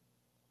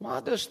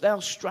 Why dost thou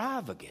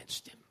strive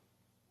against him?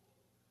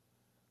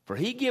 For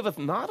he giveth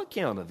not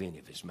account of any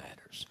of his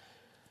matters.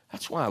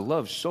 That's why I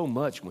love so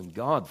much when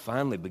God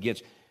finally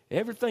begins.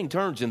 Everything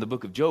turns in the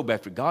book of Job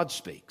after God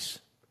speaks.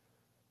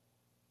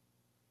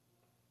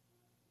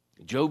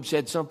 Job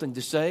said something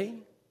to say.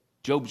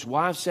 Job's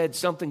wife said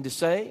something to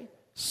say.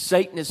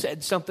 Satan has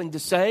had something to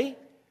say.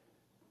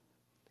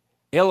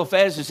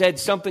 Eliphaz has had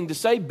something to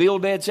say.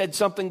 Bildad's had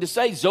something to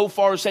say.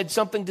 Zophar's had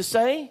something to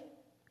say.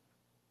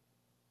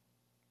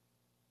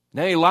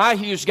 Now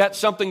Elihu's got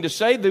something to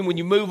say. Then when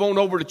you move on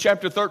over to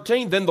chapter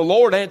 13, then the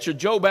Lord answered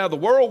Job out of the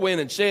whirlwind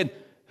and said,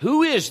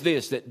 who is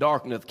this that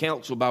darkeneth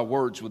counsel by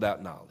words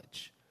without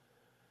knowledge?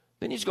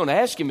 Then he's going to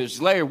ask him,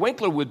 as Larry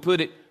Winkler would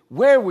put it,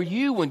 where were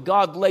you when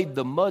God laid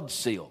the mud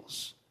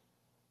seals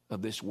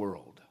of this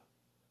world?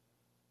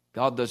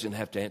 God doesn't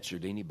have to answer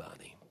to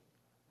anybody,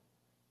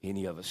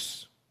 any of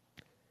us.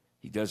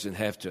 He doesn't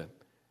have to.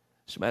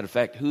 As a matter of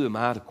fact, who am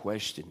I to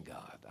question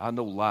God? I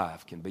know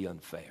life can be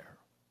unfair.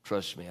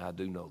 Trust me, I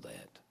do know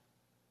that.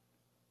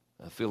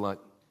 I feel like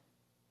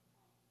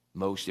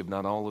most, if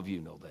not all of you,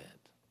 know that.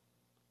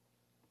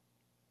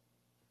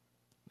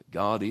 But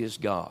God is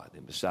God,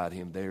 and beside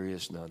him there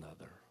is none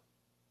other.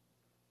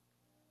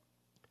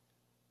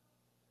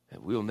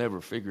 And we'll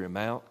never figure him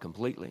out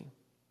completely.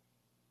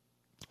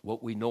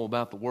 What we know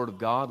about the Word of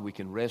God, we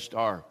can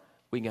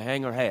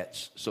hang our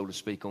hats, so to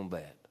speak, on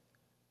that.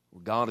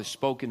 Where God has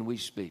spoken, we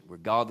speak. Where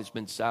God has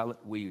been silent,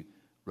 we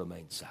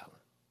remain silent.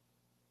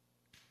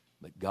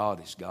 But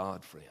God is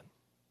God, friend.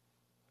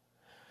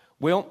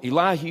 Well,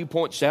 Elihu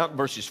points out in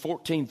verses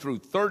 14 through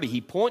 30,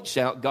 he points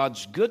out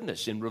God's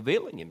goodness in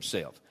revealing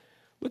himself.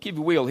 Look, if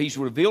you will, he's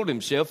revealed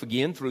himself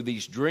again through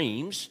these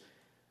dreams.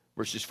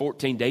 Verses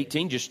 14 to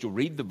 18, just to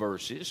read the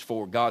verses.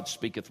 For God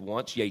speaketh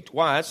once, yea,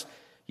 twice,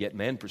 yet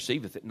man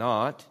perceiveth it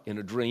not. In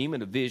a dream,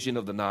 in a vision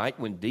of the night,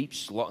 when deep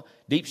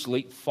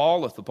sleep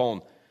falleth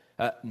upon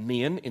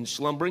men, in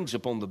slumberings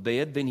upon the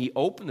bed, then he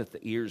openeth the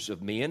ears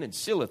of men, and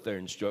sealeth their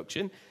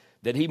instruction,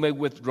 that he may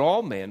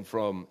withdraw man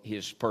from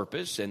his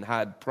purpose, and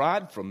hide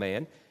pride from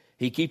man.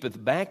 He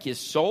keepeth back his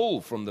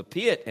soul from the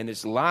pit, and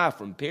his life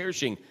from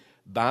perishing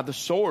by the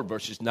sword.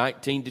 Verses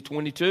 19 to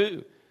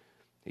 22.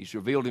 He's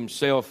revealed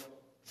himself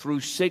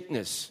through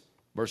sickness.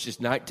 Verses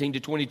 19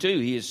 to 22.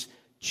 He is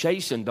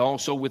chastened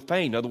also with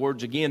pain. In other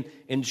words, again,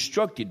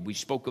 instructed. We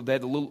spoke of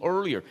that a little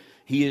earlier.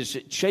 He is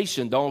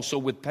chastened also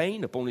with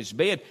pain upon his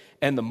bed,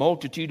 and the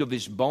multitude of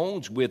his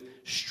bones with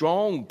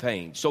strong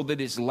pain, so that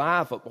his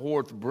life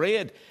abhorreth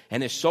bread,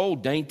 and his soul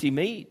dainty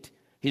meat.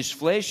 His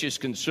flesh is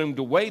consumed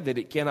away, that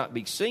it cannot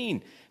be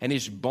seen, and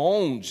his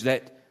bones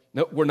that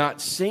were not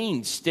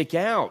seen stick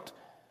out.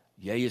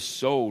 Yea, his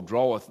soul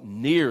draweth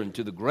near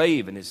unto the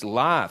grave, and his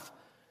life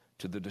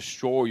to the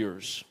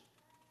destroyers.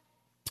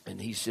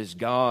 And he says,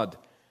 God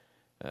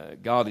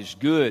is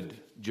good,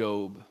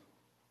 Job,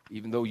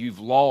 even though you've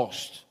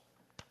lost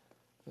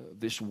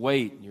this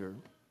weight,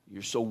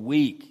 you're so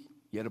weak,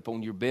 yet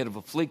upon your bed of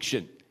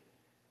affliction,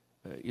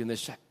 in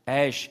this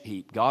ash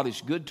heap, God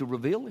is good to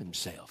reveal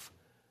himself.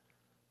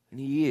 And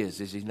he is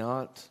he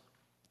not?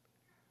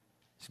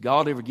 Has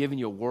God ever given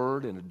you a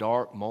word in a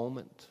dark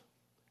moment?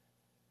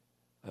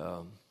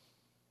 Has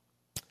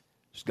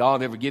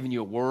God ever given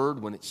you a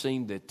word when it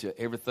seemed that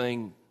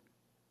everything,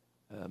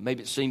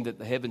 maybe it seemed that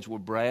the heavens were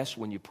brass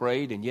when you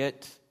prayed, and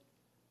yet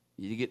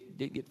you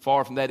didn't get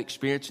far from that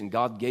experience, and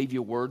God gave you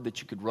a word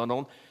that you could run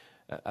on?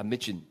 I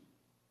mentioned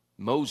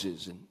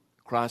Moses and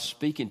Christ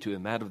speaking to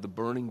him out of the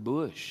burning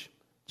bush.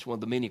 It's one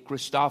of the many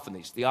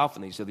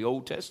theophanies of the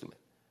Old Testament.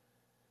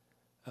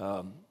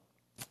 Has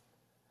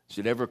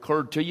it ever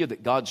occurred to you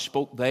that God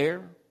spoke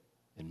there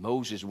and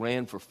Moses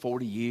ran for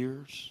 40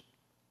 years?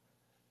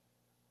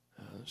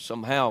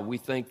 Somehow we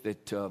think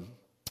that,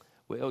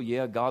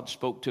 God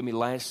spoke to me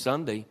last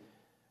Sunday.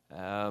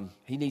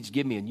 He needs to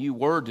give me a new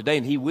word today,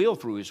 and he will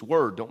through his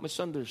word. Don't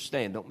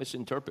misunderstand. Don't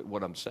misinterpret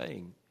what I'm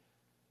saying.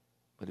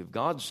 But if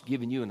God's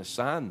given you an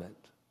assignment,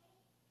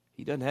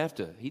 he doesn't have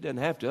to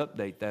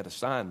update that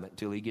assignment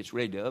until he gets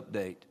ready to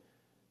update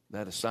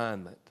that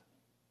assignment.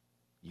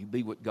 You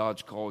be what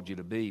God's called you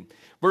to be.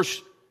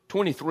 Verse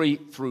 23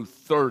 through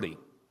 30.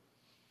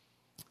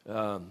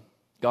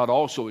 God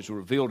also has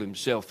revealed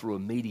himself through a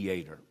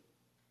mediator.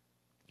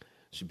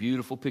 It's a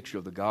beautiful picture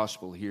of the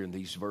gospel here in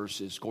these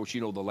verses. Of course,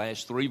 you know the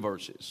last three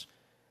verses.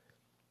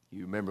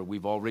 You remember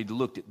we've already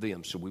looked at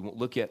them, so we won't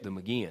look at them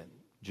again.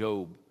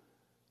 Job,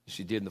 as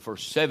he did in the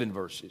first 7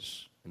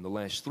 verses, in the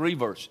last 3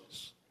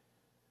 verses.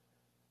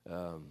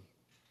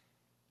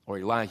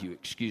 Elihu,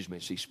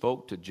 as he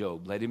spoke to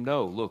Job, let him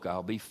know, look,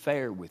 I'll be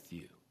fair with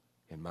you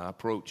in my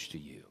approach to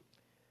you.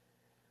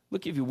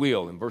 Look, if you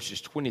will, in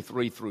verses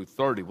 23 through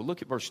 30. We'll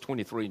look at verse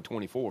 23 and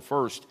 24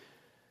 first.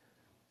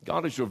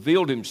 God has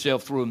revealed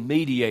himself through a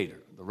mediator.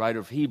 The writer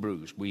of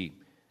Hebrews, we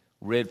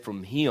read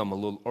from him a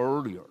little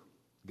earlier.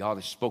 God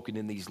has spoken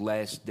in these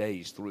last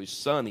days through his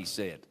Son, he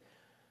said.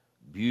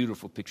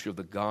 Beautiful picture of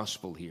the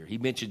gospel here. He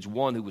mentions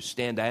one who would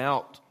stand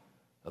out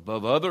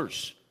above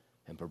others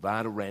and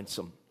provide a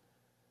ransom.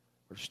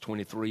 Verse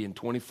 23 and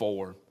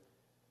 24.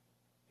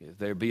 If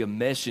there be a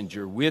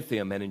messenger with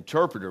him, an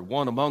interpreter,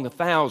 one among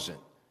 1,000,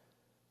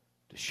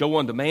 to show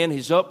unto man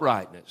his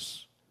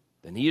uprightness,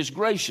 then he is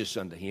gracious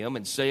unto him,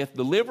 and saith,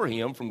 deliver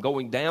him from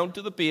going down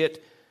to the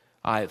pit.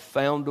 I have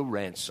found a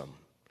ransom.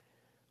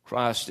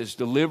 Christ has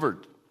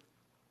delivered.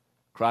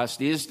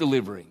 Christ is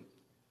delivering.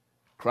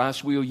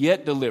 Christ will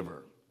yet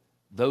deliver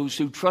those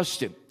who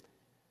trust him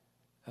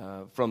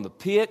from the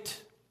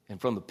pit and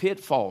from the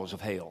pitfalls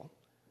of hell.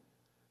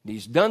 And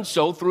he's done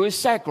so through his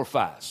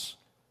sacrifice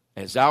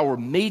as our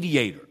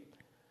mediator.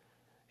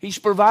 He's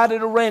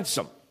provided a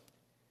ransom.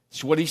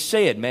 That's what he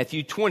said,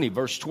 Matthew 20,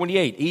 verse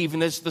 28.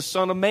 Even as the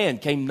Son of Man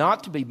came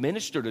not to be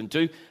ministered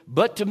unto,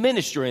 but to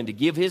minister and to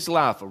give his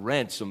life a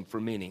ransom for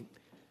many.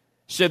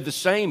 Said the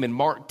same in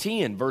Mark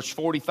 10, verse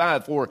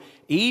 45. For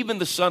even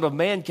the Son of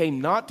Man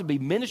came not to be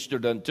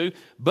ministered unto,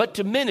 but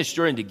to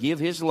minister and to give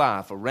his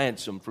life a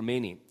ransom for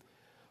many.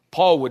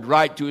 Paul would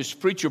write to his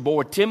preacher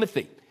boy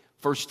Timothy,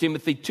 1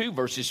 Timothy 2,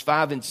 verses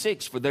 5 and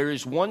 6. For there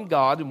is one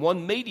God and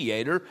one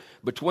mediator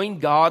between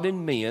God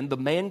and men, the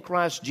man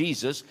Christ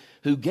Jesus,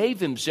 who gave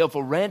himself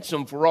a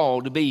ransom for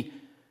all, to be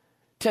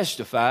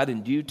testified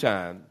in due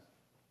time.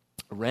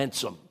 A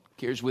ransom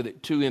carries with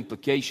it 2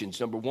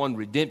 implications. Number 1,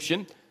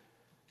 redemption.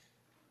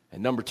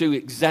 And number 2,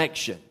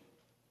 exaction.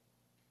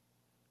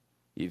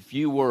 If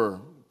you were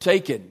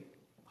taken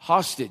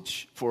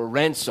hostage for a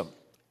ransom,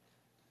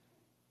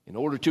 in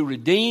order to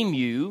redeem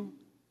you,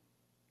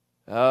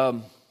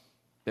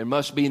 there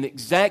must be an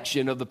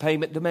exaction of the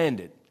payment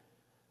demanded.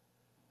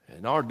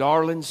 And our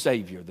darling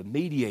Savior, the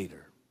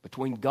mediator,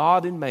 between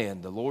God and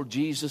man, the Lord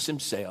Jesus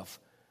himself.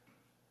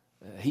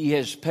 He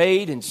has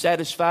paid and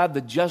satisfied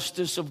the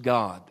justice of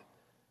God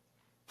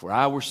for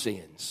our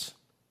sins.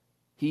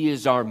 He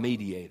is our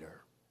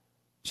mediator.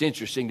 It's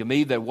interesting to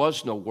me, there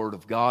was no word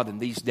of God in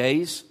these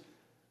days,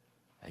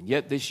 and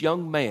yet this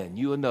young man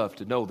knew enough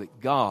to know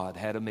that God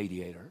had a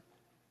mediator.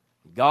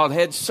 God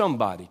had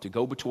somebody to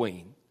go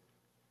between.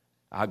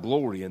 I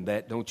glory in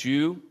that, don't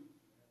you?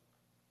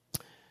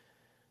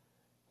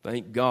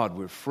 Thank God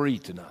we're free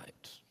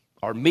tonight.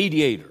 Our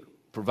mediator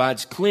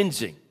provides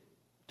cleansing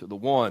to the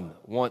one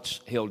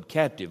once held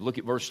captive. Look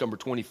at verse number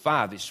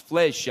 25. His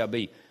flesh shall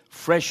be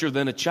fresher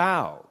than a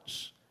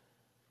child's.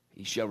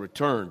 He shall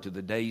return to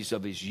the days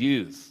of his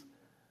youth.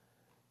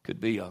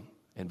 Could be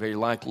and very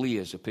likely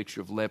is a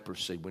picture of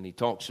leprosy when he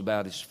talks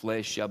about his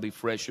flesh shall be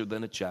fresher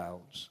than a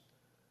child's.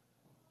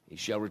 He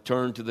shall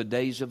return to the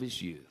days of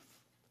his youth.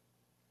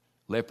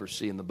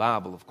 Leprosy in the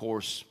Bible, of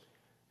course,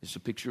 is a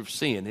picture of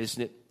sin,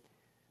 isn't it?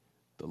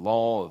 The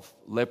law of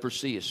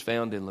leprosy is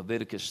found in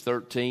Leviticus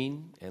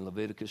 13 and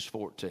Leviticus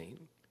 14.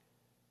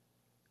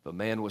 If a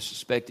man was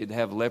suspected to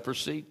have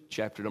leprosy,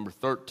 chapter number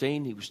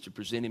 13, he was to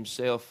present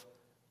himself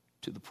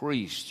to the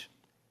priest.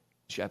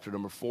 Chapter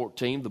number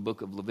 14, the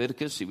book of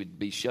Leviticus, he would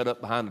be shut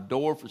up behind a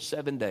door for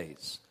 7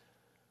 days.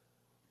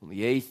 On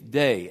the 8th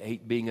day,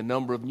 8 being a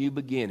number of new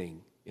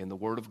beginning in the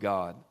Word of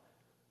God,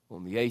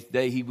 on the 8th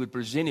day he would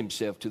present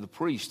himself to the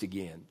priest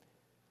again.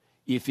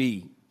 If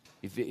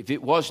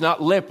it was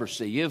not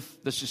leprosy,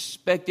 if the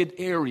suspected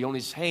area on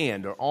his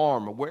hand or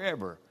arm or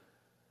wherever,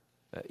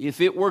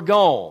 if it were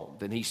gone,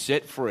 then he's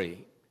set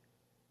free.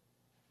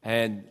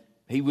 And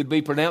he would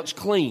be pronounced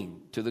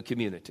clean to the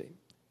community.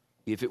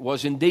 If it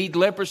was indeed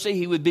leprosy,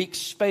 he would be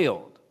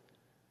expelled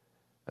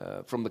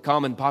from the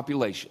common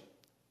population.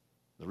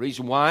 The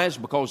reason why is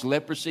because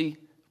leprosy,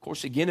 of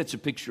course, again, it's a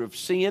picture of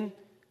sin.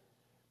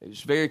 It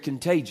was very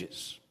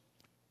contagious.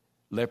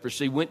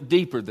 Leprosy went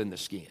deeper than the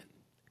skin.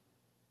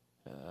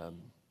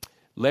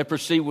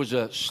 Leprosy was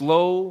a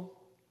slow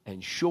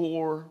and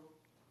sure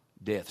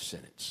death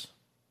sentence.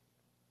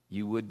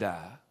 You would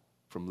die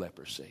from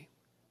leprosy.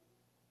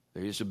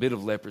 There is a bit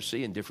of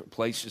leprosy in different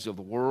places of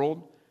the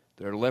world.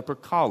 There are leper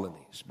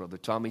colonies. Brother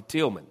Tommy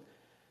Tillman,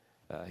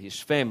 his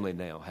family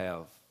now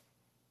have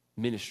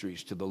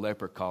ministries to the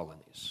leper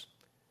colonies.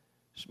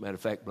 As a matter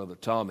of fact, Brother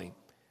Tommy,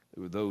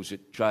 there were those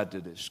that tried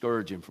to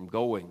discourage him from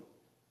going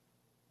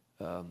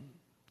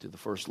to the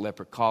first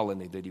leper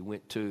colony that he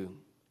went to.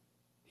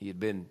 He had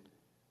been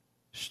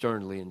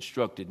sternly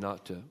instructed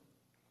not to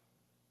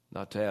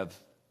have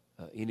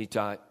any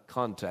type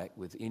contact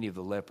with any of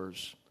the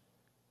lepers.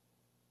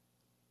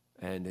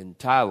 And in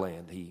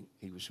Thailand, he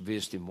was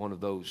visiting one of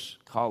those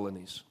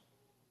colonies.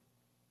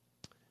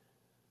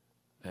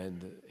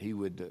 And he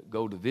would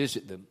go to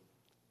visit them.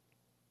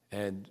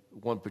 And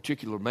one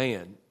particular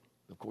man,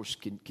 of course,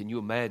 can you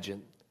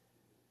imagine?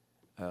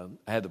 I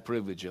had the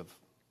privilege of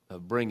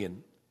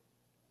bringing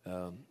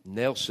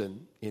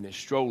Nelson in his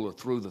stroller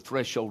through the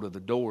threshold of the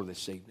door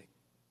this evening.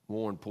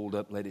 Warren pulled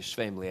up and let his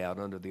family out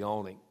under the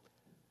awning.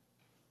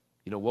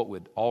 You know what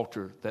would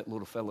alter that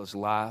little fella's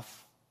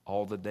life,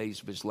 all the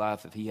days of his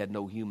life, if he had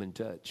no human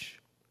touch?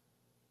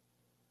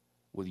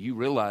 Whether you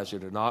realize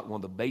it or not, one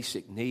of the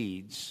basic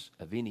needs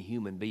of any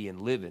human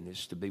being living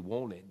is to be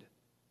wanted,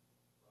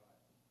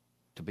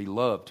 to be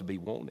loved, to be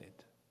wanted.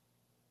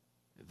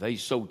 If they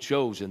so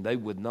chosen, they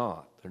would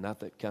not. They're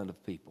not that kind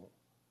of people.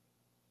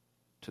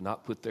 To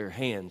not put their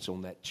hands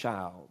on that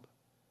child,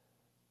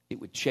 it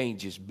would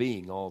change his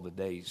being all the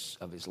days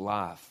of his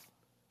life.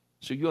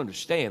 So you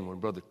understand when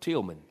Brother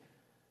Tillman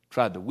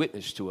tried to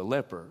witness to a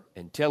leper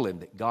and tell him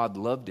that God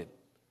loved him,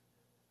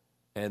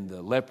 and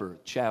the leper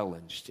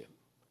challenged him.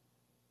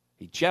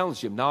 He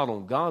challenged him not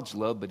on God's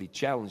love, but he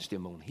challenged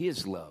him on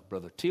his love.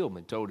 Brother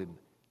Tillman told him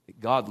that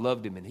God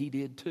loved him, and he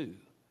did too.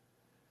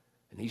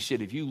 And he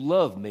said, if you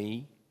love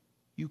me,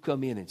 you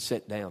come in and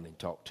sit down and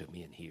talk to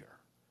me in here.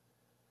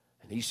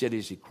 And he said,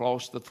 as he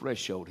crossed the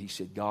threshold, he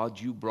said, God,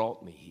 you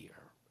brought me here.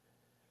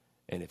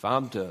 And if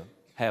I'm to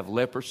have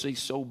leprosy,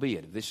 so be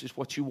it. If this is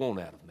what you want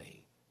out of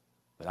me.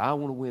 But I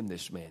want to win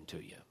this man to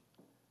you.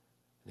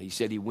 And he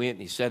said he went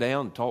and he sat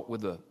down and talked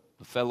with the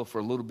fellow for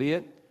a little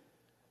bit.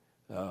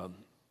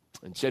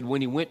 And said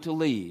when he went to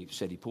leave,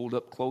 said he pulled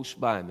up close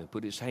by him and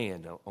put his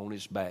hand on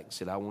his back and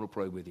said, I want to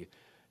pray with you.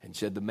 And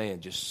said the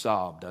man just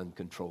sobbed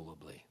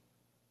uncontrollably.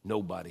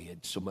 Nobody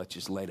had so much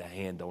as laid a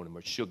hand on him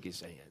or shook his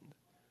hand.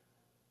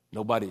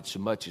 Nobody had so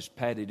much as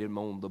patted him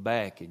on the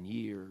back in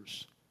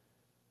years.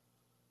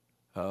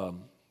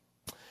 And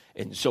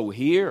so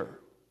here,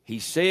 he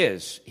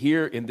says,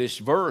 here in this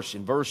verse,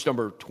 in verse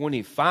number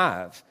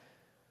 25,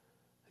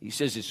 he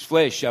says, his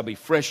flesh shall be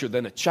fresher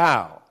than a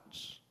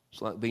child's.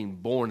 It's like being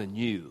born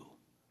anew.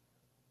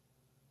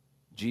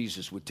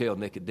 Jesus would tell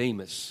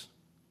Nicodemus,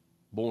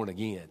 born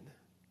again.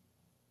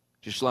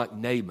 Just like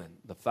Naaman,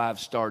 the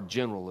 5-star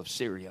general of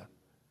Syria.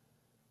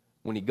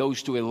 When he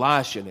goes to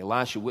Elisha, and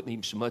Elisha wouldn't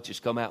even so much as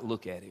come out and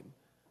look at him.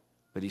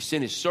 But he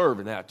sent his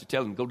servant out to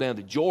tell him, go down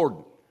to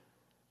Jordan.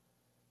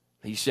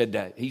 He said,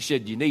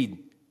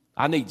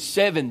 I need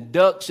 7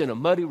 ducks in a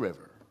muddy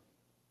river.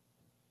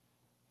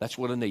 That's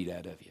what I need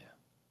out of you.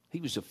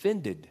 He was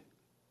offended.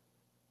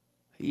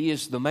 He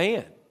is the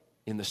man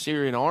in the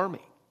Syrian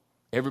army.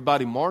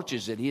 Everybody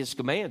marches at his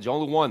commands. The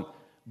only one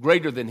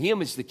greater than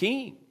him is the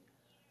king.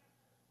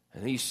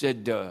 And he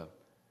said,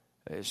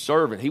 his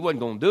servant, he wasn't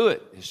going to do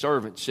it. His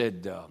servant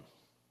said,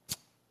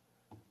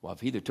 well, if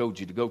he'd have told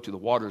you to go to the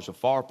waters of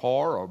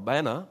Pharpar or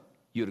Bana,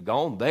 you'd have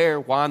gone there.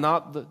 Why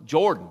not the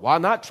Jordan? Why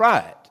not try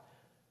it?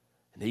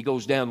 And he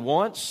goes down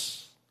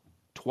once,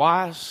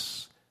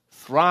 twice,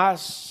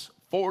 thrice,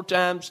 4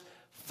 times,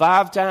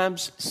 5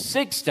 times,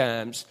 6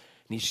 times,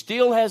 and he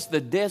still has the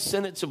death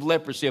sentence of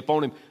leprosy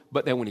upon him.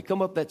 But then when he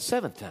come up that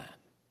 7th time,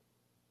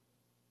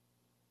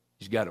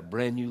 he's got a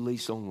brand new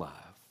lease on life.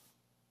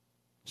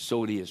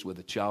 So it is with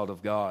a child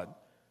of God.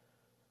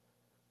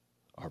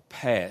 Our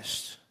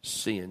past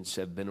sins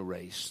have been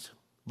erased.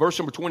 Verse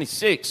number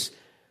 26,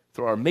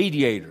 through our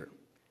mediator,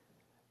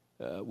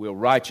 will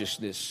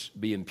righteousness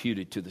be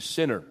imputed to the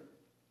sinner.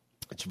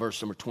 It's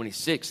verse number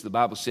 26. The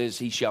Bible says,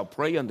 he shall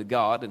pray unto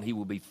God, and he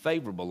will be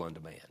favorable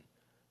unto man. Isn't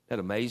that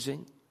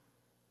amazing?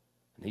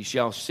 And he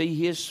shall see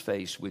his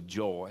face with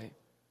joy,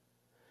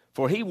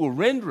 for he will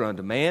render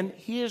unto man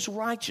his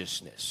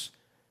righteousness.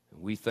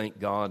 And we thank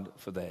God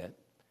for that.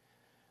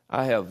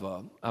 I've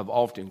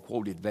often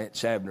quoted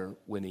Vance Abner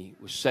when he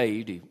was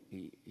saved.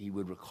 He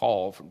would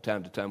recall from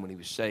time to time when he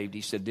was saved, he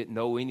said, didn't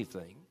know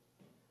anything.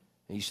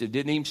 And he said,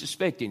 didn't even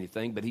suspect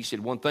anything, but he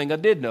said, one thing I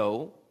did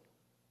know,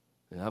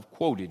 and I've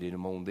quoted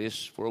him on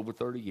this for over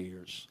 30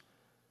 years.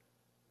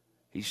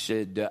 He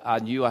said, I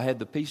knew I had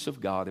the peace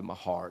of God in my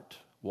heart,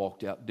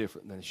 walked out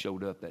different than it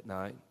showed up that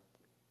night.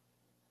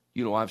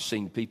 You know, I've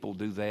seen people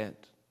do that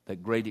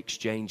great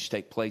exchange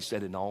take place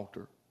at an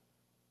altar,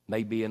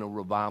 maybe in a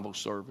revival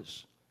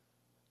service,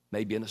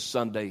 maybe in a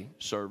Sunday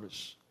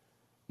service,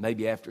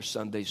 maybe after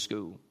Sunday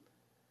school.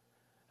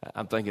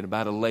 I'm thinking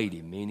about a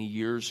lady many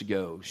years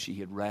ago. She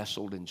had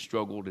wrestled and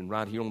struggled, and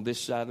right here on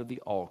this side of the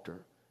altar,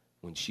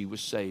 when she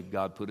was saved,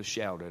 God put a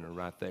shout in her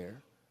right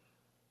there.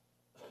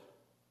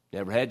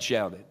 Never had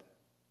shouted,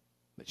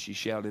 but she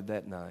shouted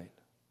that night.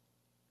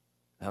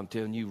 I'm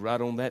telling you, right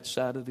on that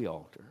side of the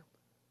altar,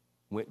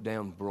 went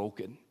down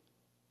broken,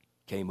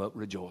 came up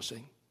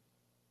rejoicing.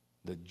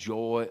 The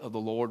joy of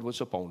the Lord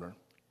was upon her.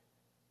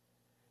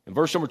 In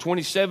verse number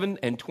 27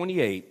 and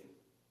 28,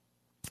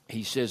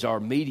 he says, our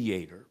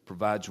mediator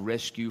provides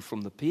rescue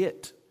from the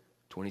pit.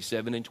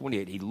 27 and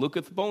 28, he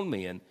looketh upon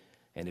men,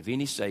 and if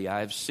any say, I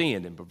have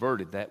sinned and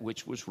perverted that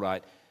which was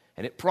right,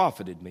 and it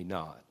profited me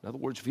not. In other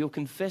words, if he'll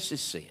confess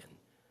his sin,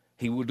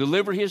 he will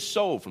deliver his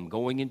soul from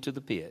going into the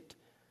pit,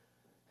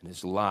 and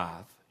his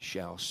life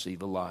shall see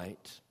the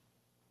light.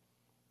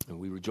 And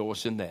we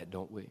rejoice in that,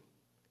 don't we?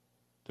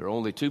 There are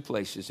only 2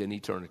 places in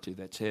eternity.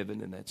 That's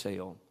heaven and that's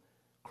hell.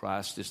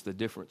 Christ is the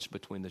difference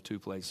between the 2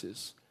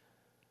 places.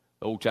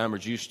 The old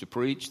timers used to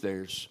preach,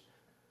 there's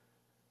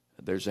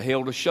a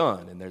hell to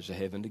shun and there's a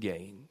heaven to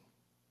gain.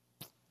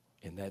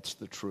 And that's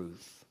the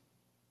truth.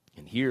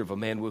 And here, if a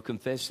man will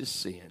confess his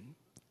sin,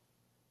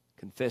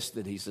 confess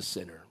that he's a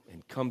sinner,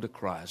 and come to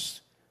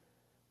Christ,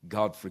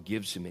 God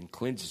forgives him and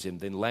cleanses him.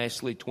 Then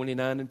lastly,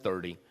 29 and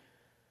 30,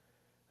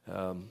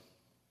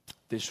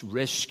 this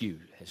rescue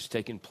has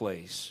taken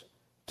place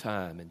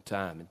time and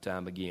time and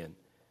time again.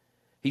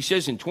 He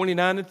says in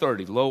 29 and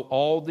 30, lo,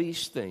 all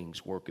these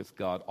things worketh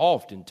God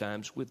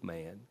oftentimes with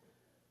man,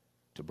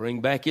 to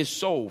bring back his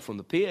soul from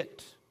the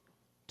pit,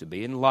 to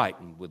be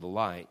enlightened with the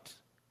light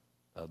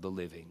of the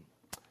living.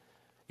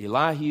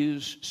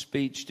 Elihu's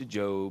speech to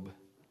Job,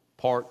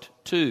 part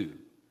 2.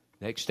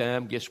 Next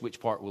time, guess which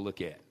part we'll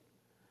look at?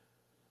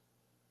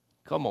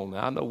 Come on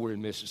now, I know we're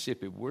in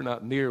Mississippi, but we're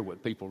not near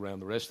what people around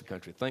the rest of the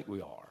country think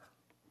we are.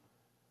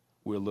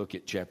 We'll look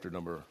at chapter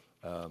number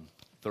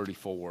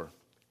 34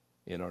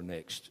 in our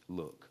next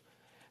look.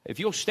 If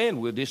you'll stand,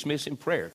 we'll dismiss in prayer.